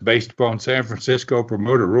 that's based upon San Francisco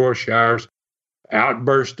promoter Rorshire's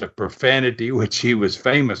outburst of profanity, which he was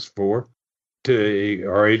famous for,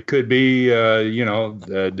 or it could be,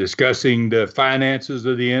 discussing the finances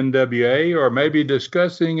of the NWA, or maybe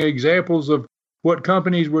discussing examples of what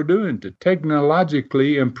companies were doing to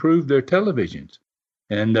technologically improve their televisions.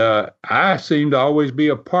 And I seemed to always be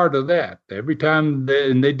a part of that. Every time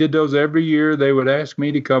they did those every year, they would ask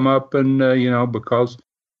me to come up and, because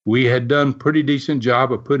we had done a pretty decent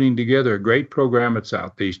job of putting together a great program at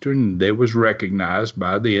Southeastern, and it was recognized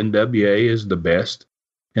by the NWA as the best.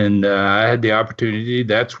 And I had the opportunity.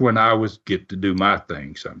 That's when I was get to do my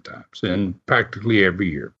thing sometimes, and practically every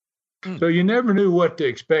year. So you never knew what to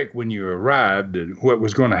expect when you arrived and what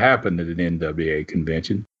was going to happen at an NWA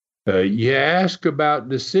convention. You ask about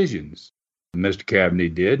decisions. Mr.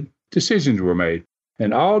 Cavney did. Decisions were made.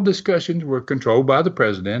 And all discussions were controlled by the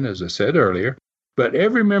president, as I said earlier. But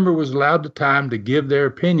every member was allowed the time to give their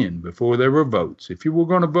opinion before there were votes. If you were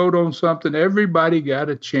going to vote on something, everybody got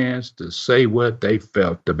a chance to say what they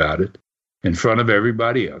felt about it in front of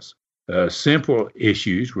everybody else. Simple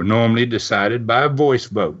issues were normally decided by a voice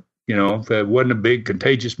vote. If it wasn't a big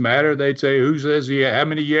contagious matter, they'd say, who says how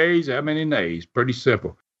many yays, how many nays? Pretty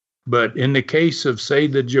simple. But in the case of, say,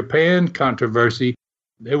 the Japan controversy,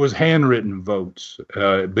 there was handwritten votes,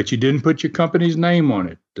 but you didn't put your company's name on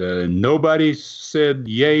it. Nobody said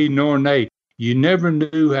yay nor nay. You never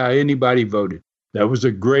knew how anybody voted. That was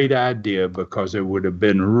a great idea because there would have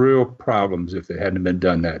been real problems if it hadn't been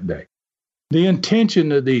done that day. The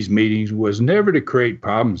intention of these meetings was never to create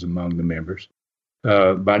problems among the members.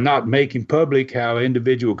 By not making public how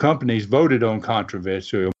individual companies voted on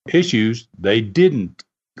controversial issues, they didn't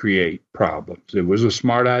create problems. It was a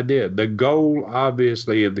smart idea. The goal,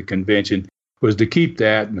 obviously, of the convention was to keep the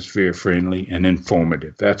atmosphere friendly and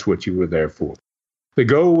informative. That's what you were there for. The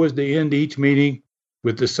goal was to end each meeting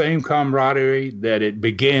with the same camaraderie that it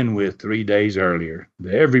began with 3 days earlier.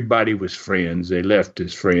 Everybody was friends. They left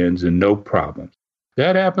as friends and no problems.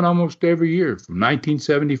 That happened almost every year from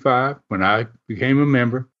 1975, when I became a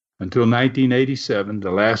member, until 1987,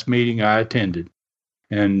 the last meeting I attended.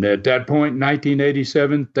 And at that point in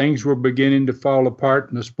 1987, things were beginning to fall apart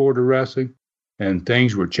in the sport of wrestling, and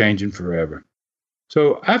things were changing forever.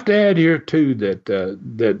 So I have to add here, too,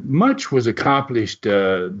 that much was accomplished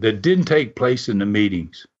that didn't take place in the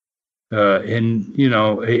meetings.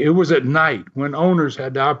 It was at night when owners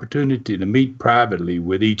had the opportunity to meet privately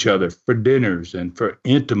with each other for dinners and for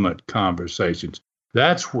intimate conversations.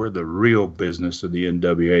 That's where the real business of the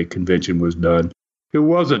NWA convention was done. It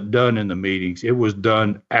wasn't done in the meetings. It was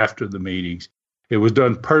done after the meetings. It was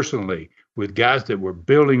done personally with guys that were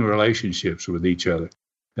building relationships with each other.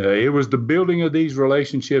 It was the building of these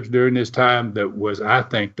relationships during this time that was, I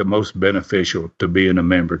think, the most beneficial to being a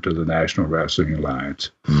member to the National Wrestling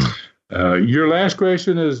Alliance. Your last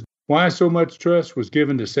question is why so much trust was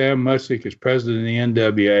given to Sam Muchnick as president of the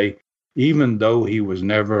NWA, even though he was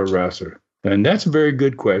never a wrestler? And that's a very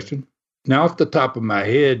good question. Now, off the top of my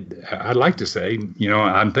head, I'd like to say,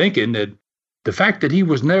 I'm thinking that the fact that he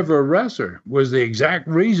was never a wrestler was the exact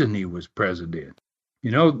reason he was president.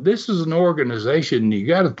 This is an organization, you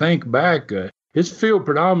got to think back, it's filled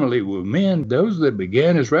predominantly with men, those that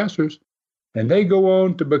began as wrestlers, and they go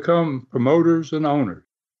on to become promoters and owners.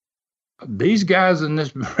 These guys in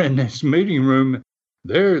this meeting room,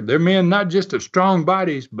 they're men not just of strong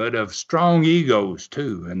bodies, but of strong egos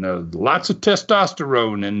too, and lots of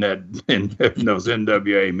testosterone in those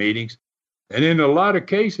NWA meetings. And in a lot of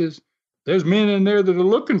cases, there's men in there that are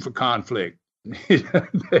looking for conflict.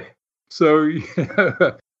 So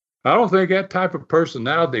I don't think that type of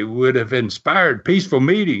personality would have inspired peaceful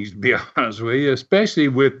meetings, to be honest with you, especially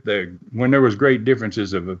when there was great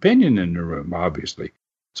differences of opinion in the room, obviously.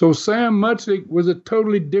 So Sam Muchnick was a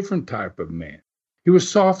totally different type of man. He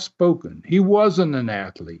was soft-spoken. He wasn't an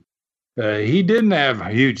athlete. He didn't have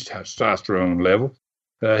a huge testosterone level.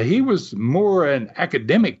 He was more an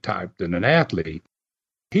academic type than an athlete.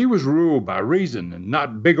 He was ruled by reason and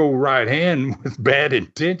not big old right hand with bad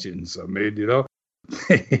intentions. I mean,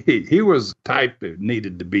 he was the type that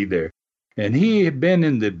needed to be there. And he had been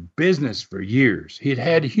in the business for years. He'd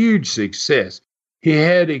had huge success. He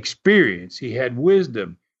had experience. He had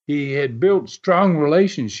wisdom. He had built strong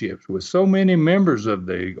relationships with so many members of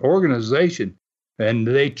the organization, and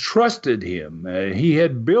they trusted him. He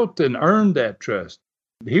had built and earned that trust.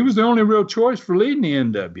 He was the only real choice for leading the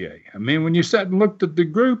NWA. I mean, when you sat and looked at the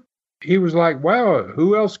group, he was like, wow,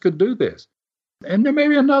 who else could do this? And there may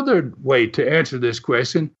be another way to answer this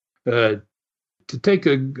question, to take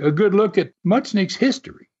a good look at Muchnick's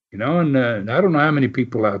history. And I don't know how many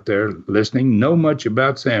people out there listening know much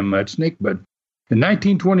about Sam Muchnick, but in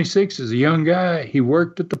 1926, as a young guy, he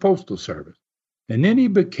worked at the Postal Service. And then he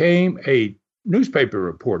became a newspaper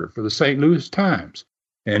reporter for the St. Louis Times.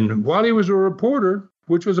 And while he was a reporter,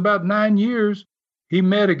 which was about 9 years, he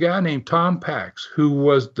met a guy named Tom Pax, who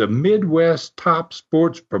was the Midwest top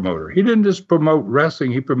sports promoter. He didn't just promote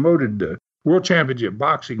wrestling. He promoted the World Championship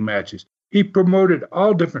boxing matches. He promoted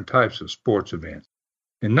all different types of sports events.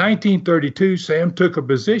 In 1932, Sam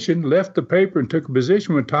left the paper and took a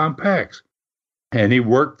position with Tom Pax. And he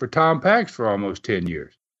worked for Tom Pax for almost 10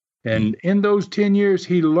 years. And in those 10 years,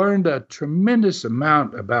 he learned a tremendous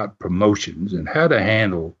amount about promotions and how to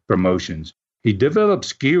handle promotions. He developed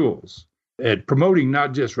skills at promoting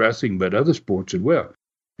not just wrestling, but other sports as well.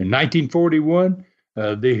 In 1941,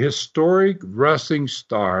 the historic wrestling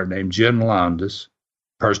star named Jim Londos,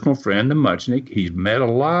 personal friend of Muchnick, he's met a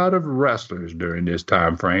lot of wrestlers during this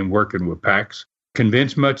time frame working with Pax,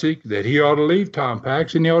 convinced Muchnick that he ought to leave Tom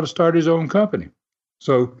Pax and he ought to start his own company.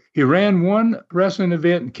 So he ran one wrestling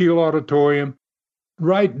event in Kiel Auditorium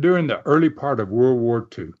right during the early part of World War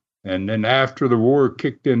II. And then after the war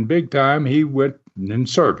kicked in big time, he went in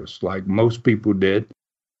service like most people did.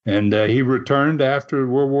 And he returned after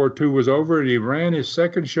World War II was over, and he ran his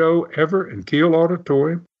second show ever in Kiel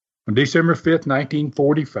Auditorium on December 5th,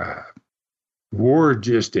 1945. War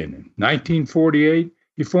just ended. 1948,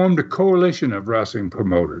 he formed a coalition of wrestling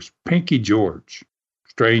promoters. Pinky George,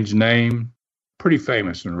 strange name, pretty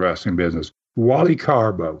famous in the wrestling business. Wally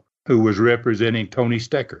Carbo, who was representing Tony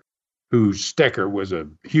Stecker, whose Stecker was a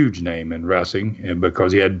huge name in wrestling, and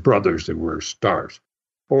because he had brothers that were stars.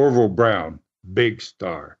 Orville Brown, big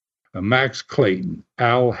star. Max Clayton,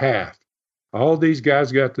 Al Haft. All these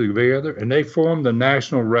guys got together, and they formed the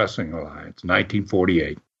National Wrestling Alliance,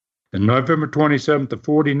 1948. And November 27th of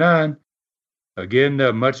 49, again,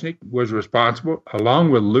 Muchnick was responsible,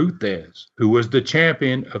 along with Lou Thez, who was the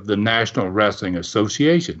champion of the National Wrestling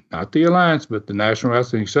Association. Not the Alliance, but the National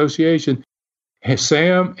Wrestling Association.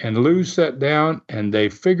 Sam and Lou sat down, and they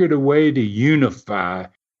figured a way to unify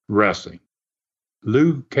wrestling.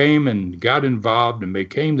 Lou came and got involved and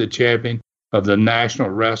became the champion of the National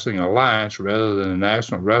Wrestling Alliance rather than the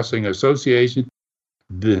National Wrestling Association.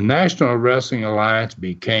 The National Wrestling Alliance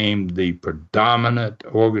became the predominant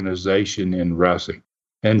organization in wrestling.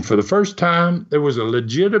 And for the first time, there was a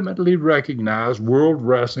legitimately recognized world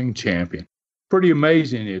wrestling champion. Pretty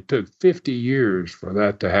amazing. It took 50 years for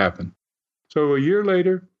that to happen. So a year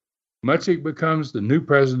later, Muchnick becomes the new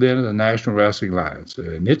president of the National Wrestling Alliance.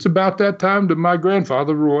 And it's about that time that my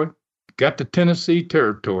grandfather, Roy, got the Tennessee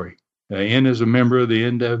territory in as a member of the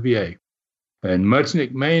NWA. And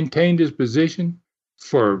Muchnick maintained his position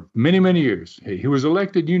for many, many years. He was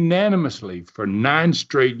elected unanimously for 9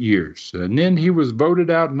 straight years. And then he was voted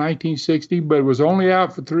out in 1960, but was only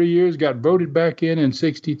out for 3 years, got voted back in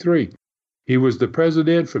 63. He was the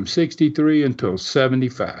president from 63 until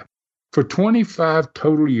 75. For 25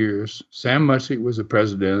 total years, Sam Muchnick was the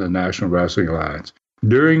president of the National Wrestling Alliance.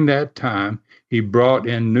 During that time, he brought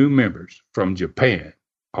in new members from Japan,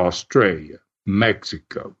 Australia,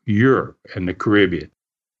 Mexico, Europe, and the Caribbean.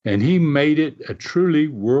 And he made it a truly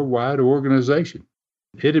worldwide organization.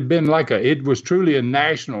 It had been it was truly a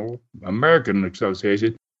national American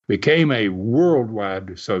association, became a worldwide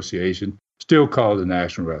association, still called the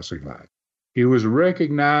National Wrestling Alliance. He was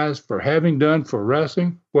recognized for having done for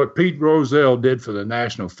wrestling what Pete Rozelle did for the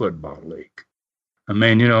National Football League. I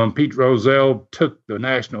mean, and Pete Rozelle took the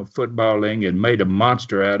National Football League and made a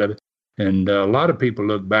monster out of it. And a lot of people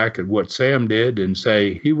look back at what Sam did and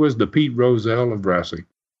say he was the Pete Rozelle of wrestling.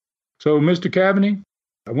 So, Mr. Cavani,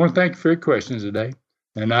 I want to thank you for your questions today,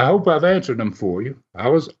 and I hope I've answered them for you. I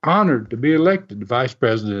was honored to be elected vice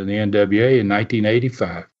president of the NWA in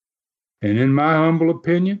 1985. And in my humble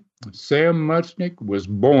opinion, Sam Muchnick was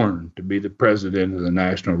born to be the president of the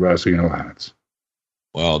National Wrestling Alliance.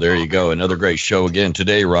 Well, there you go. Another great show again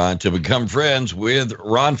today, Ron. To become friends with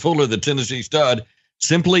Ron Fuller, the Tennessee Stud,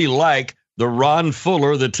 simply like the Ron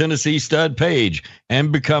Fuller, the Tennessee Stud page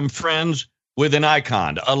and become friends with an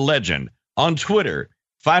icon, a legend. On Twitter,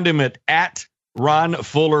 find him at Ron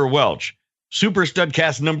Fuller Welch. Super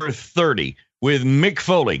Studcast number 30 with Mick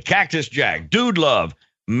Foley, Cactus Jack, Dude Love,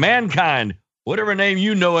 Mankind, whatever name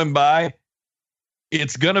you know him by.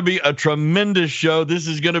 It's going to be a tremendous show. This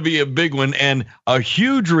is going to be a big one and a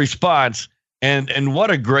huge response. And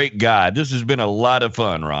what a great guy. This has been a lot of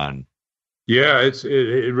fun, Ron. Yeah, it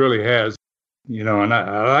really has. And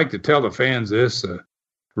I like to tell the fans this.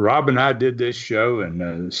 Rob and I did this show, and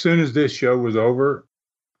as soon as this show was over,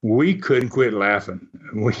 we couldn't quit laughing.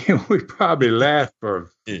 We probably laughed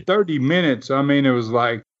for 30 minutes. I mean, it was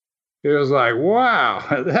like,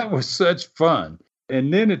 wow, that was such fun.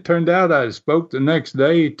 And then it turned out I spoke the next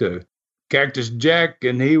day to Cactus Jack,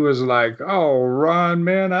 and he was like, oh, Ron,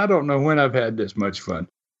 man, I don't know when I've had this much fun.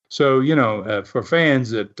 So, for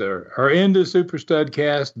fans that are into Super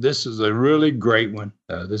Studcast, this is a really great one.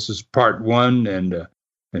 This is part 1,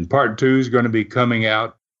 and part 2 is going to be coming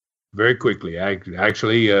out very quickly.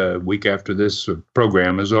 Actually, a week after this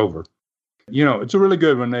program is over. It's a really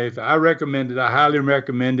good one. I recommend it. I highly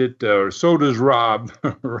recommend it. So does Rob.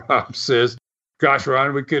 Rob says, gosh,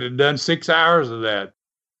 Ron, we could have done 6 hours of that.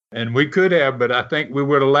 And we could have, but I think we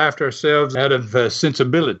would have laughed ourselves out of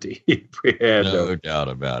sensibility if we had. No doubt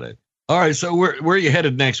about it. All right, so where are you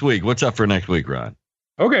headed next week? What's up for next week, Ron?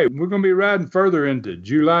 Okay, we're going to be riding further into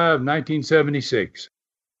July of 1976.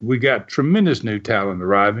 We got tremendous new talent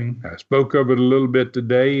arriving. I spoke of it a little bit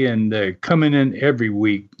today, and coming in every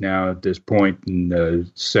week now at this point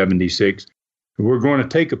in 76. We're going to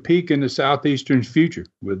take a peek into Southeastern's future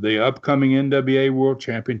with the upcoming NWA World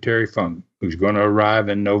Champion Terry Funk, who's going to arrive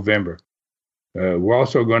in November. We're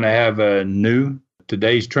also going to have a new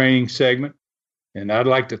Today's Training segment, and I'd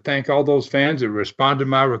like to thank all those fans that responded to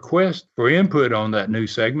my request for input on that new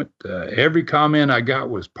segment. Every comment I got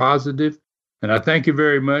was positive, and I thank you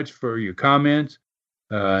very much for your comments,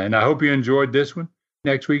 and I hope you enjoyed this one.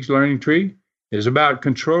 Next week's Learning Tree is about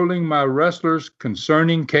controlling my wrestlers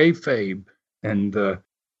concerning kayfabe. And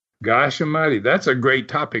gosh almighty, that's a great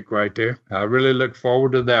topic right there. I really look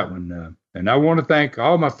forward to that one. And I want to thank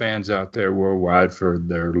all my fans out there worldwide for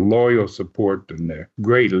their loyal support and their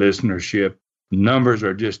great listenership. Numbers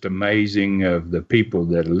are just amazing of the people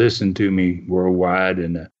that listen to me worldwide.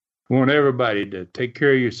 And I want everybody to take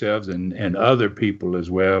care of yourselves and other people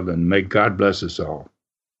as well. And may God bless us all.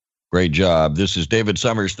 Great job. This is David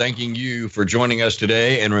Summers thanking you for joining us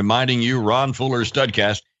today and reminding you Ron Fuller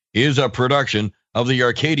Studcast is a production of the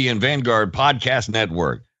Arcadian Vanguard Podcast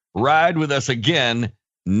Network. Ride with us again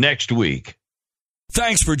next week.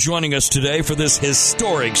 Thanks for joining us today for this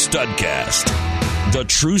historic Studcast. The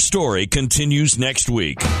true story continues next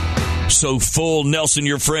week. So full Nelson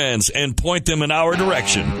your friends and point them in our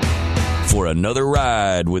direction for another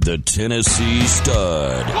ride with the Tennessee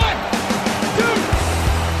Stud. 1, 2,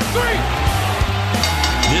 3.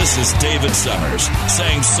 This is David Summers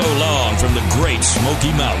saying so long from the great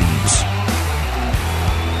Smoky Mountains.